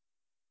 $500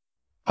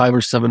 or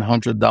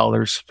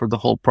 $700 for the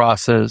whole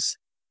process.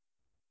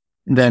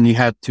 And then you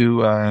had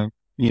to,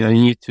 you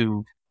need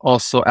to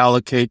also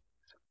allocate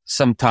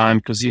some time,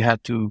 because you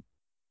had to,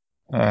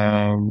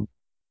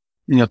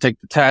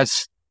 take the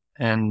test.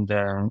 And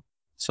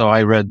so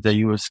I read the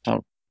U.S.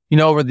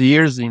 Over the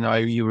years,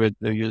 you read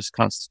the U.S.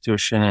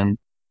 Constitution,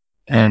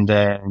 and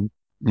you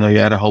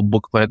had a whole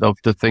booklet of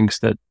the things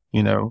that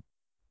you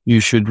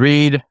should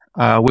read,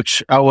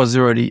 which I was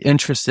already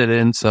interested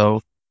in.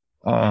 So,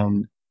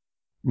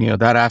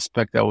 that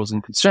aspect I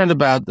wasn't concerned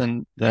about.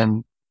 And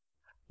then,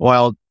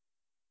 while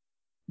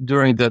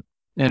during the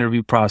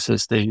interview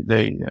process,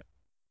 they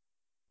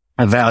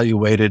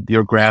evaluated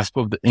your grasp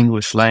of the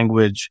English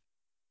language,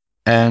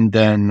 and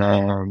then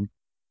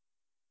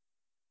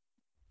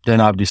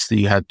obviously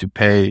you had to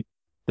pay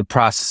the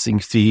processing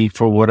fee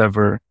for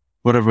whatever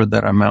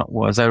that amount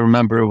was. I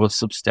remember it was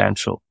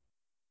substantial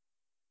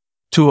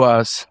to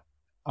us.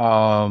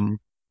 And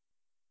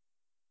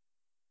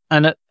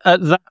at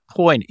that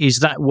point, is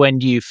that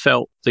when you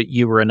felt that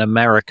you were an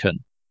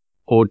American,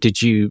 or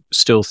did you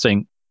still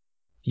think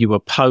you were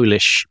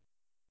Polish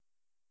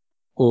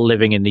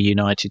living in the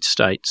United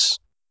States?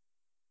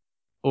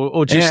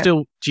 Or do you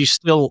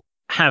still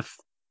have,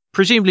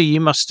 presumably you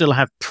must still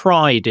have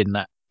pride in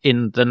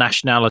the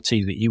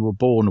nationality that you were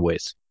born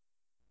with?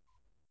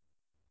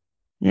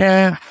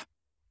 Yeah,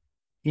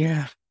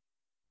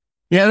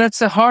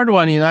 that's a hard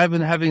one. I've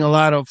been having a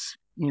lot of,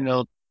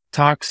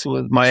 talks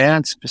with my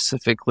aunt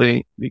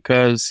specifically,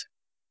 because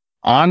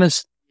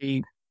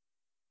honestly,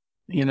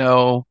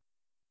 in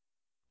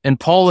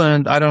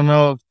Poland, I don't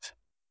know if,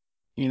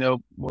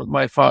 what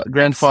my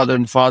grandfather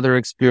and father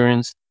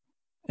experienced,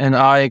 and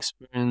I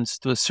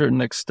experienced to a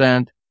certain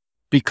extent,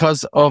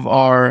 because of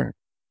our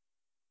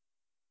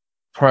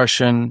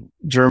Prussian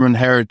German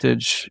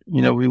heritage.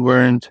 We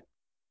weren't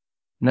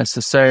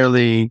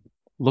necessarily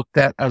looked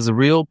at as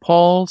real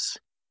Poles.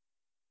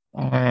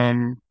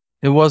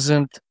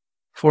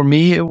 For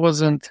me, it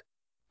wasn't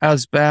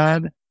as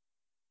bad.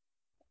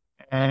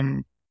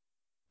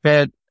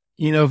 But,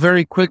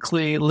 very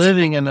quickly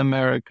living in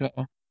America,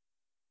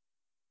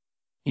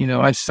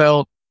 I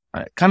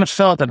kind of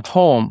felt at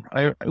home.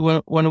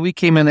 When we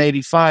came in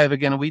 85,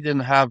 again, we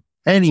didn't have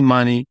any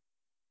money.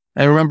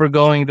 I remember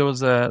there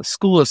was a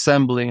school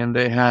assembly and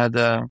they had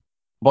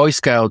Boy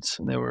Scouts.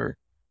 And I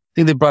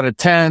think they brought a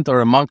tent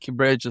or a monkey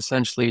bridge.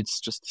 Essentially, it's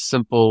just a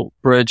simple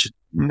bridge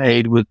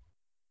made with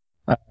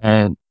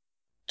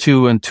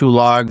 2 and 2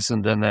 logs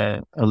and then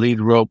a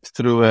lead rope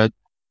through it.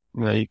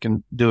 You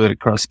can do it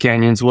across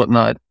canyons,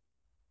 whatnot.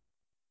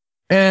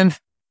 And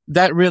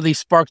that really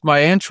sparked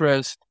my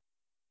interest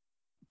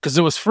because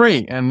it was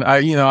free. And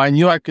I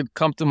knew I could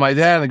come to my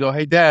dad and go,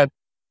 "Hey, Dad,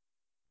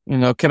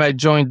 can I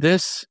join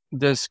this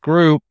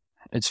group?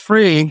 It's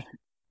free,"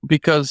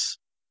 because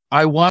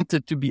I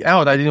wanted to be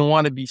out. I didn't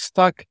want to be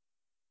stuck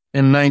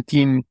in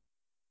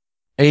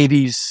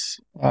 1980s,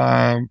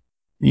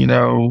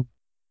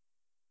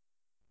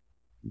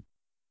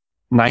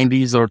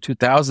 90s or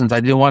 2000s. I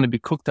didn't want to be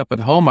cooked up at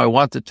home. I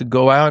wanted to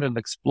go out and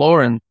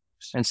explore and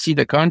see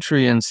the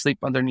country and sleep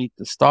underneath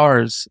the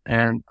stars.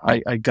 And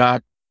I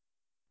got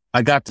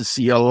to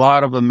see a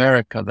lot of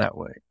America that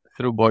way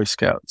through Boy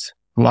Scouts,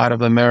 a lot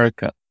of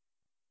America.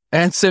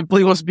 And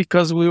simply was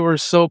because we were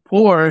so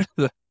poor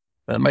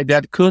that my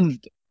dad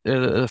couldn't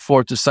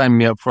afford to sign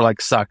me up for like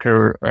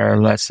soccer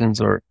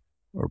lessons or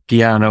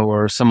piano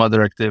or some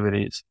other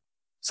activities.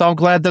 So I'm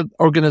glad that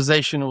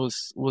organization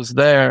was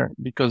there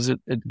because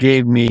it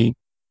gave me,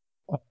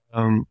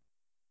 I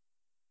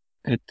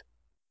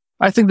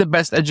think the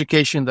best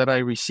education that I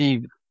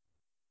received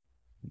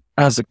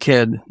as a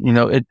kid.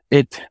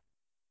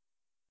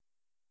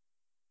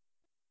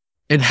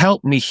 It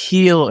helped me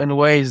heal in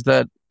ways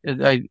that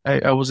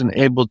I wasn't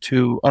able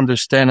to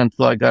understand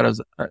until I got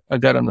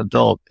an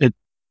adult.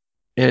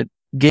 It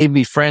gave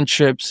me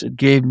friendships. It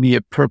gave me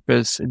a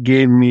purpose. It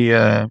gave me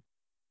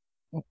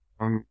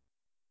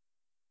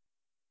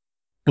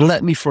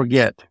let me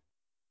forget.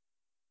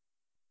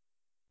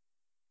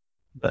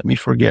 Let me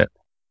forget.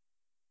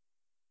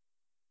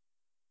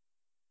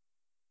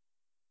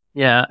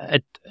 Yeah,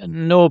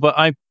 Norbert,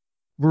 I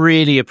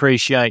really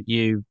appreciate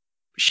you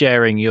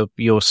sharing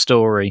your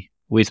story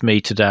with me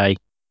today.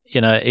 I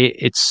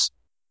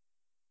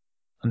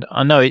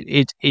know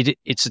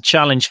it's a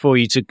challenge for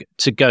you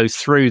to go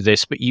through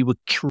this, but you were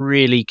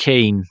really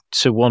keen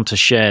to want to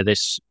share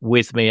this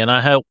with me, and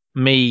I hope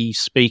me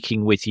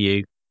speaking with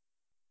you,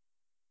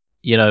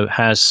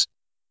 has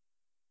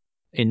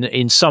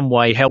in some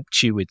way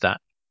helped you with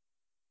that.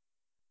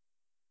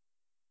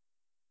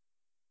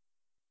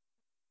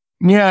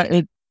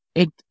 Yeah,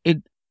 it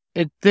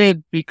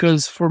did,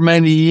 because for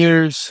many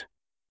years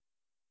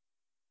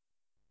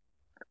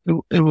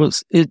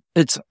it's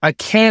I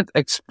can't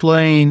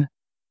explain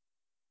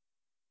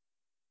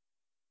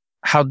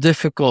how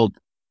difficult,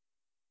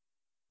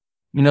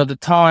 the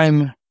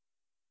time,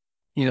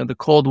 the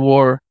Cold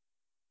War,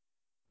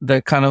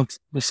 the kind of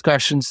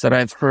discussions that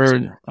I've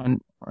heard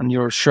on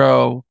your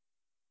show,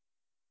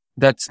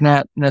 that's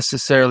not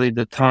necessarily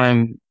the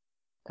time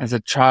as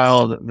a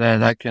child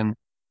that I can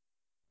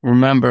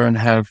remember and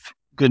have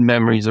good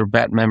memories or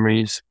bad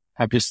memories.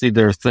 Obviously,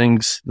 there are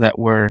things that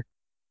were,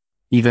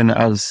 even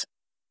as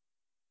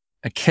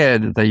a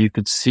kid, that you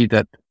could see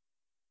that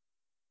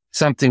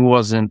something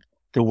wasn't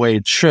the way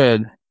it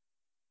should.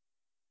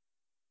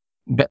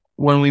 But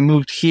when we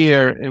moved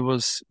here, it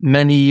was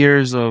many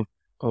years of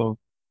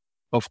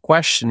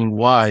questioning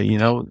why.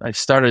 I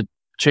started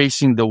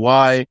chasing the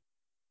why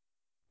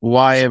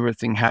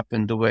everything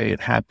happened the way it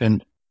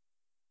happened.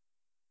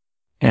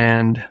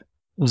 And there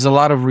was a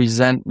lot of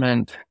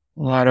resentment,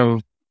 a lot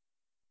of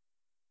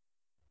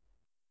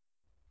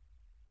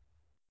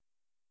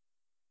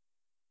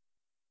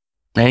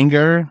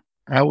anger,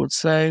 I would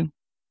say.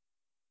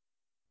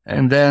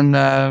 And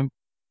then,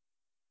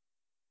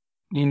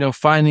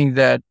 finding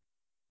that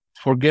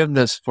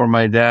forgiveness for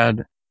my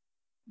dad,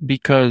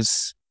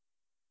 because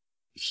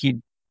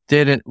he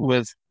did it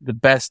with the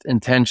best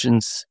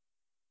intentions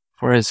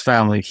for his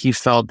family. He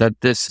felt that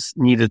this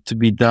needed to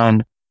be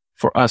done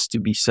for us to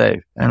be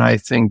safe. And I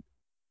think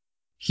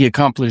he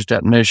accomplished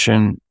that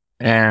mission.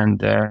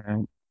 And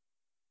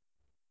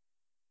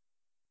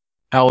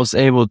I was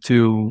able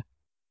to,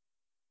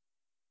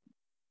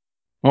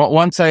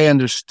 once I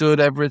understood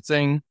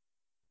everything,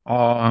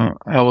 I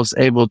was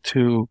able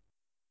to,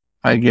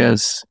 I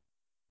guess,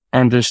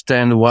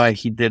 understand why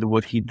he did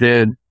what he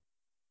did,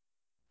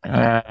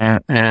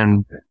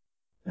 and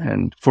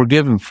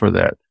forgive him for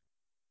that.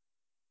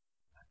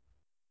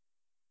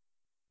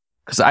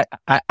 Because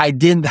I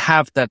didn't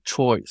have that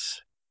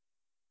choice.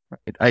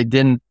 Right?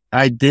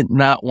 I did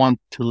not want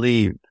to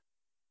leave.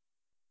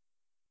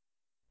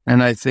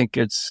 And I think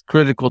it's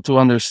critical to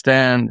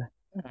understand.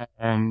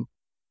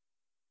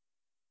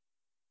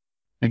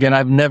 Again,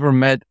 I've never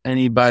met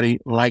anybody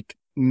like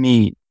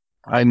me.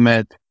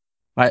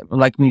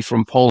 Like me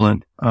from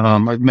Poland.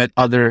 I've met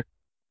other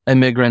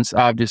immigrants,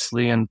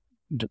 obviously, and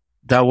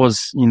that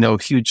was,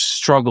 huge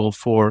struggle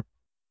for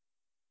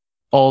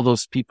all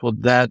those people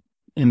that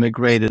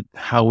immigrated.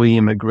 How we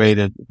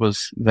immigrated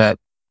was that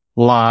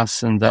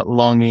loss and that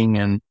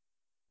longing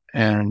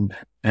and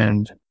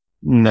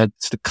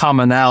that's the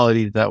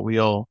commonality that we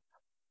all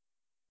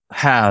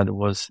had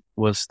was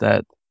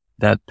that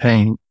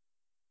pain.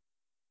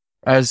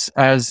 As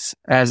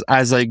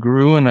I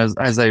grew and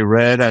as I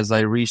read, as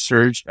I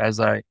researched, as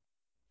I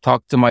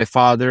talked to my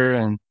father,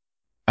 and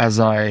as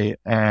I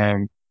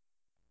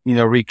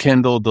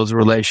rekindled those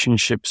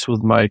relationships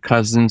with my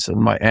cousins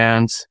and my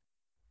aunts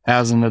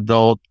as an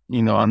adult,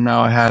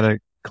 now I had a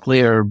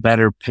clearer,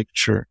 better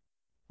picture,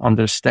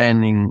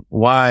 understanding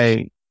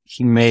why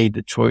he made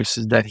the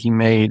choices that he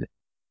made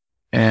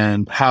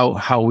and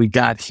how we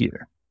got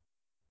here.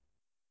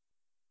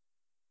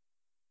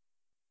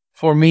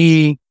 For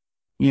me,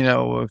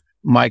 if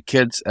my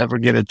kids ever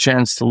get a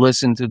chance to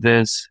listen to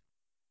this,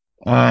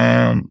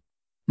 that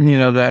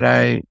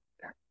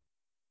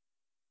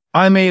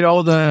I made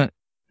all the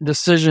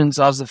decisions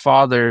as a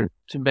father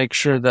to make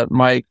sure that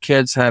my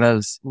kids had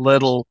as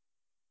little.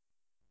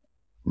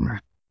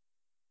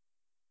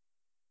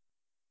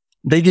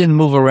 They didn't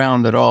move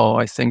around at all.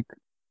 I think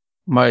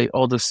my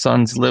oldest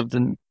sons lived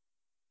in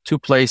 2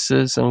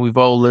 places, and we've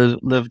all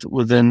lived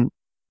within,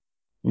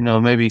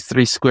 maybe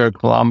 3 square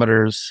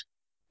kilometers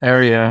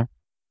area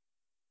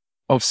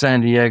of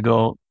San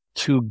Diego,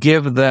 to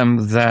give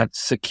them that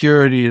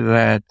security,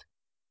 that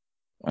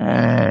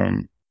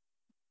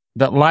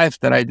life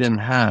that I didn't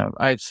have.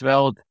 I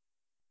felt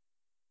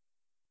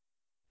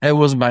it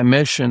was my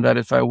mission that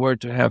if I were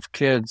to have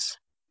kids,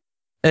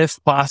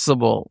 if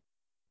possible,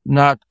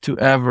 not to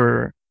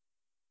ever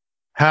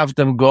have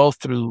them go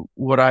through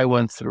what I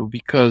went through,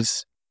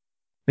 because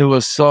it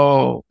was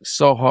so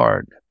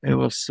hard. It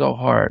was so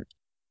hard.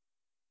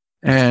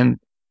 And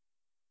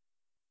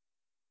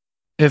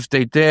if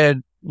they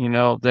did,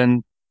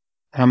 then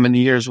how many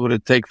years would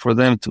it take for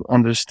them to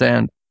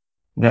understand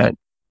that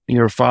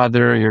your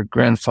father, your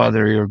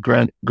grandfather, your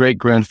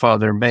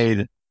great-grandfather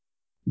made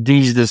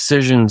these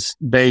decisions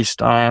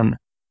based on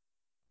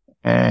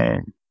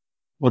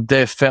what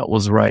they felt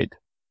was right.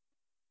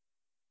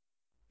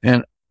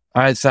 And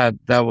I thought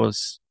that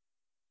was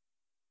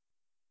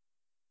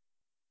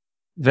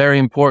very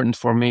important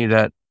for me,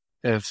 that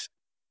if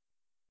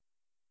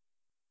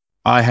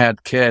I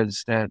had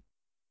kids, that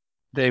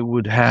they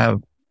would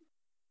have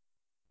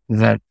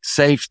that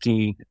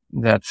safety,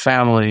 that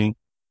family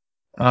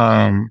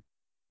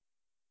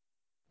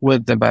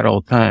with them at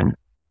all times.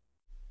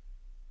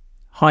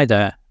 Hi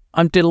there.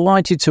 I'm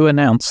delighted to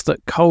announce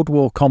that Cold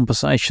War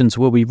Conversations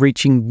will be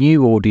reaching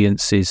new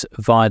audiences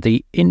via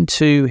the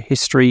Into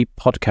History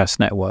Podcast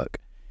Network.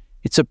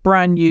 It's a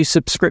brand new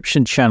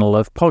subscription channel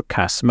of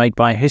podcasts made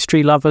by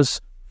history lovers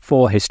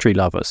for history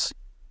lovers.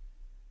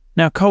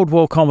 Now, Cold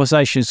War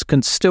Conversations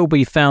can still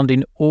be found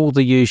in all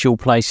the usual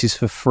places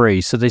for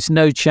free, so there's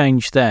no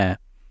change there.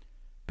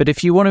 But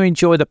if you want to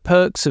enjoy the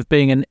perks of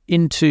being an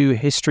Into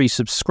History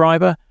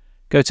subscriber,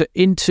 go to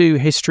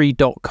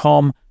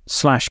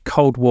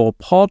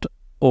intohistory.com/coldwarpod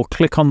or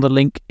click on the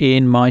link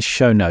in my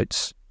show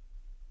notes.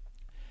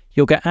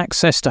 You'll get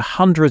access to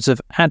hundreds of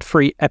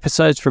ad-free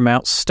episodes from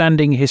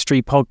outstanding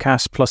history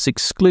podcasts, plus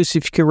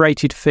exclusive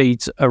curated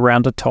feeds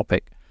around a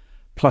topic,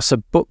 plus a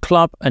book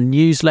club, a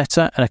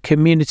newsletter, and a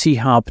community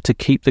hub to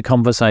keep the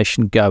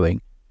conversation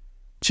going.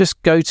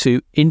 Just go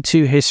to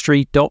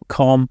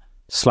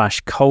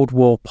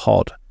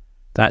intohistory.com/coldwarpod.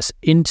 That's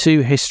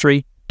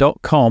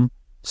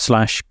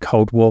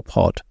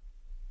intohistory.com/coldwarpod.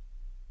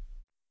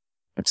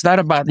 It's not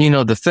about,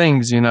 the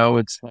things,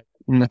 it's like,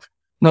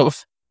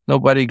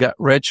 nobody got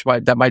rich. My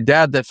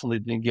dad definitely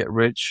didn't get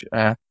rich.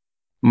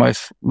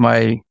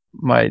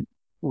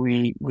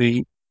 We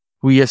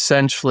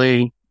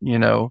essentially,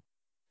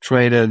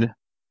 traded,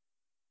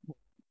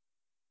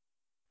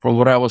 from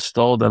what I was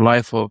told, a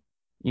life of,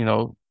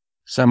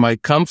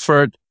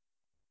 semi-comfort,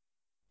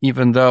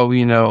 even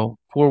though,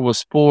 poor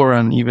was poor,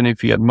 and even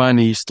if he had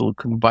money, he still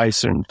couldn't buy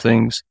certain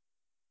things.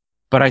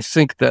 But I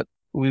think that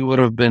we would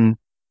have been,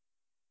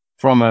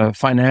 from a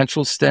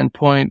financial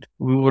standpoint,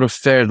 we would have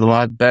fared a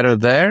lot better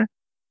there.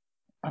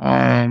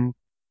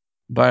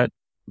 But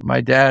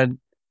my dad,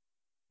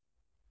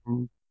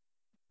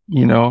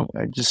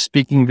 just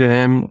speaking to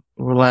him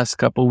over the last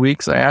couple of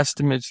weeks, I asked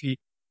him if he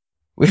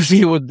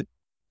would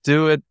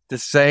do it the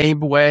same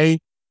way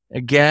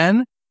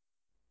again.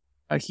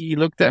 He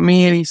looked at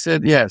me and he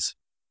said yes,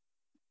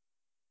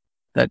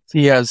 that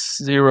he has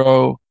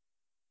zero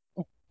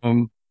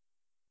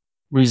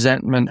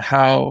resentment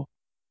how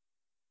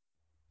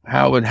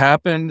it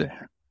happened,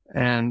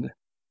 and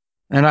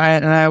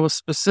I was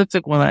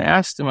specific when I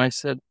asked him. I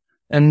said,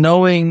 and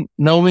knowing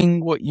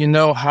what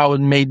how it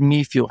made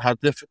me feel, how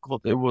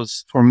difficult it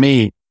was for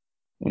me.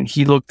 And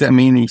he looked at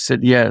me and he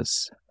said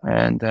yes.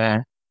 And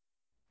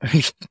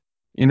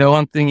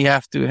one thing you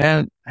have to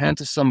hand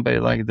to somebody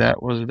like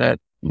that was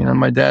that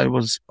my dad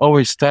was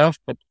always tough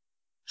but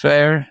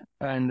fair,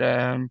 and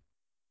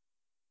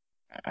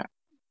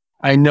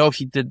I know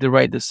he did the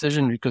right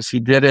decision because he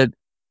did it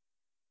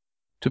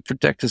to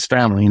protect his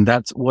family, and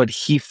that's what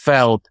he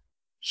felt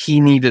he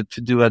needed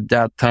to do at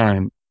that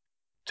time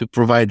to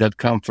provide that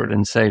comfort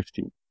and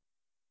safety.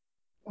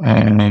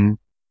 And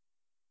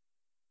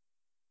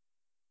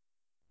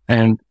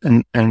And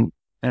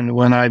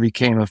when I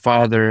became a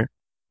father,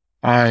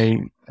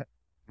 I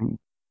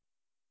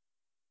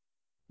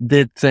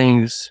did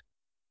things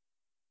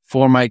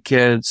for my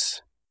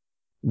kids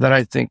that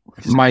I think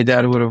my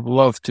dad would have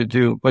loved to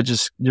do, but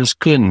just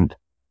couldn't,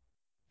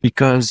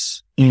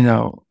 because,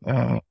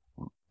 the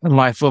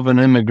life of an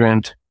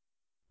immigrant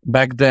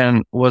back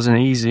then wasn't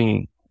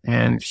easy,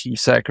 and he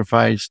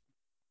sacrificed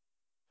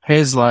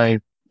his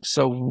life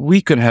so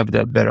we could have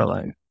that better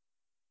life,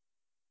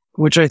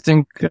 which I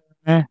think,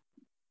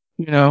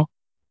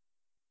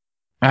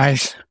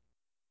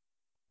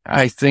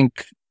 I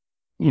think,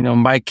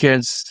 my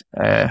kids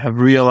have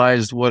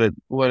realized what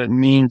it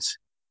means,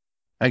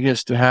 I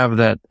guess, to have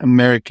that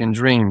American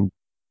dream.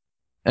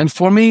 And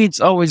for me, it's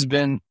always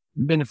been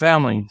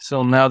family.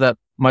 So now that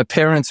my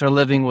parents are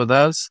living with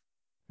us,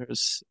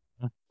 there's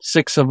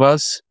 6 of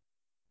us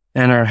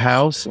in our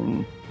house,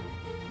 and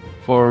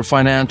for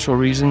financial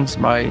reasons,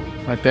 my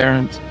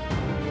parents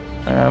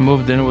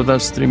moved in with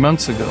us 3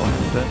 months ago.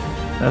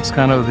 That's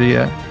kind of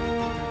the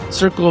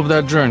circle of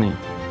that journey.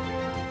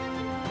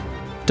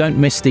 Don't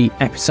miss the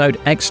episode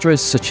extras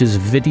such as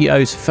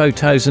videos,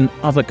 photos and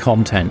other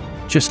content.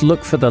 Just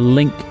look for the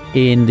link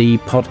in the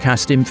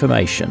podcast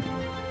information.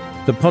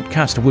 The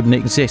podcast wouldn't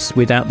exist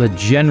without the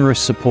generous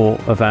support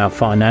of our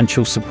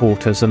financial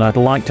supporters, and I'd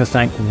like to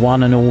thank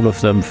one and all of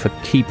them for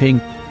keeping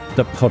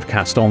the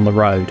podcast on the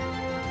road.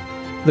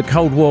 The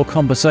Cold War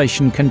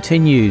conversation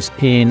continues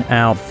in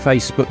our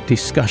Facebook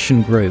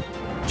discussion group.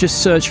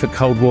 Just search for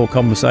Cold War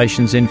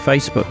Conversations in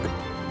Facebook.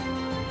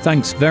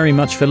 Thanks very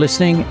much for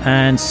listening,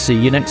 and see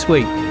you next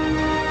week.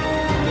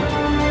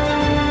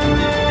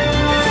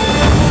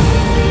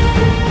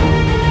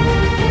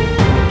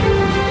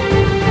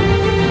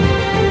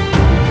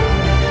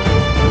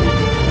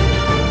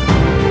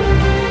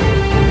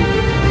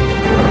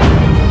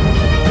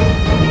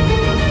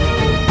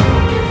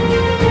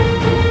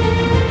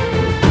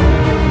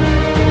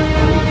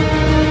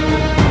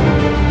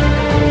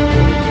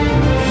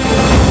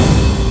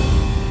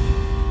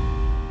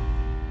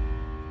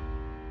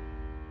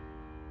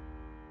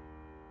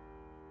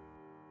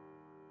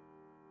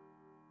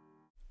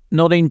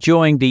 Not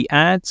enjoying the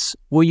ads?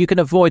 Well, you can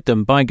avoid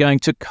them by going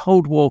to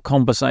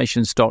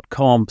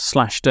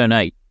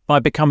coldwarconversations.com/donate. By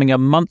becoming a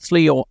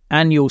monthly or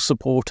annual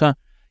supporter,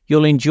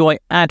 you'll enjoy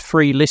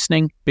ad-free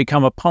listening,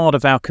 become a part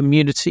of our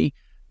community,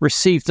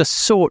 receive the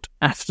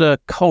sought-after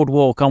Cold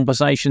War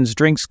Conversations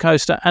drinks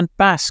coaster, and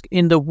bask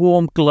in the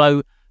warm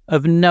glow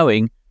of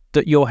knowing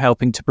that you're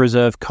helping to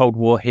preserve Cold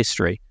War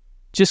history.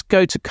 Just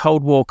go to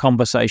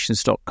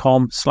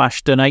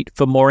coldwarconversations.com/donate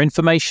for more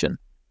information.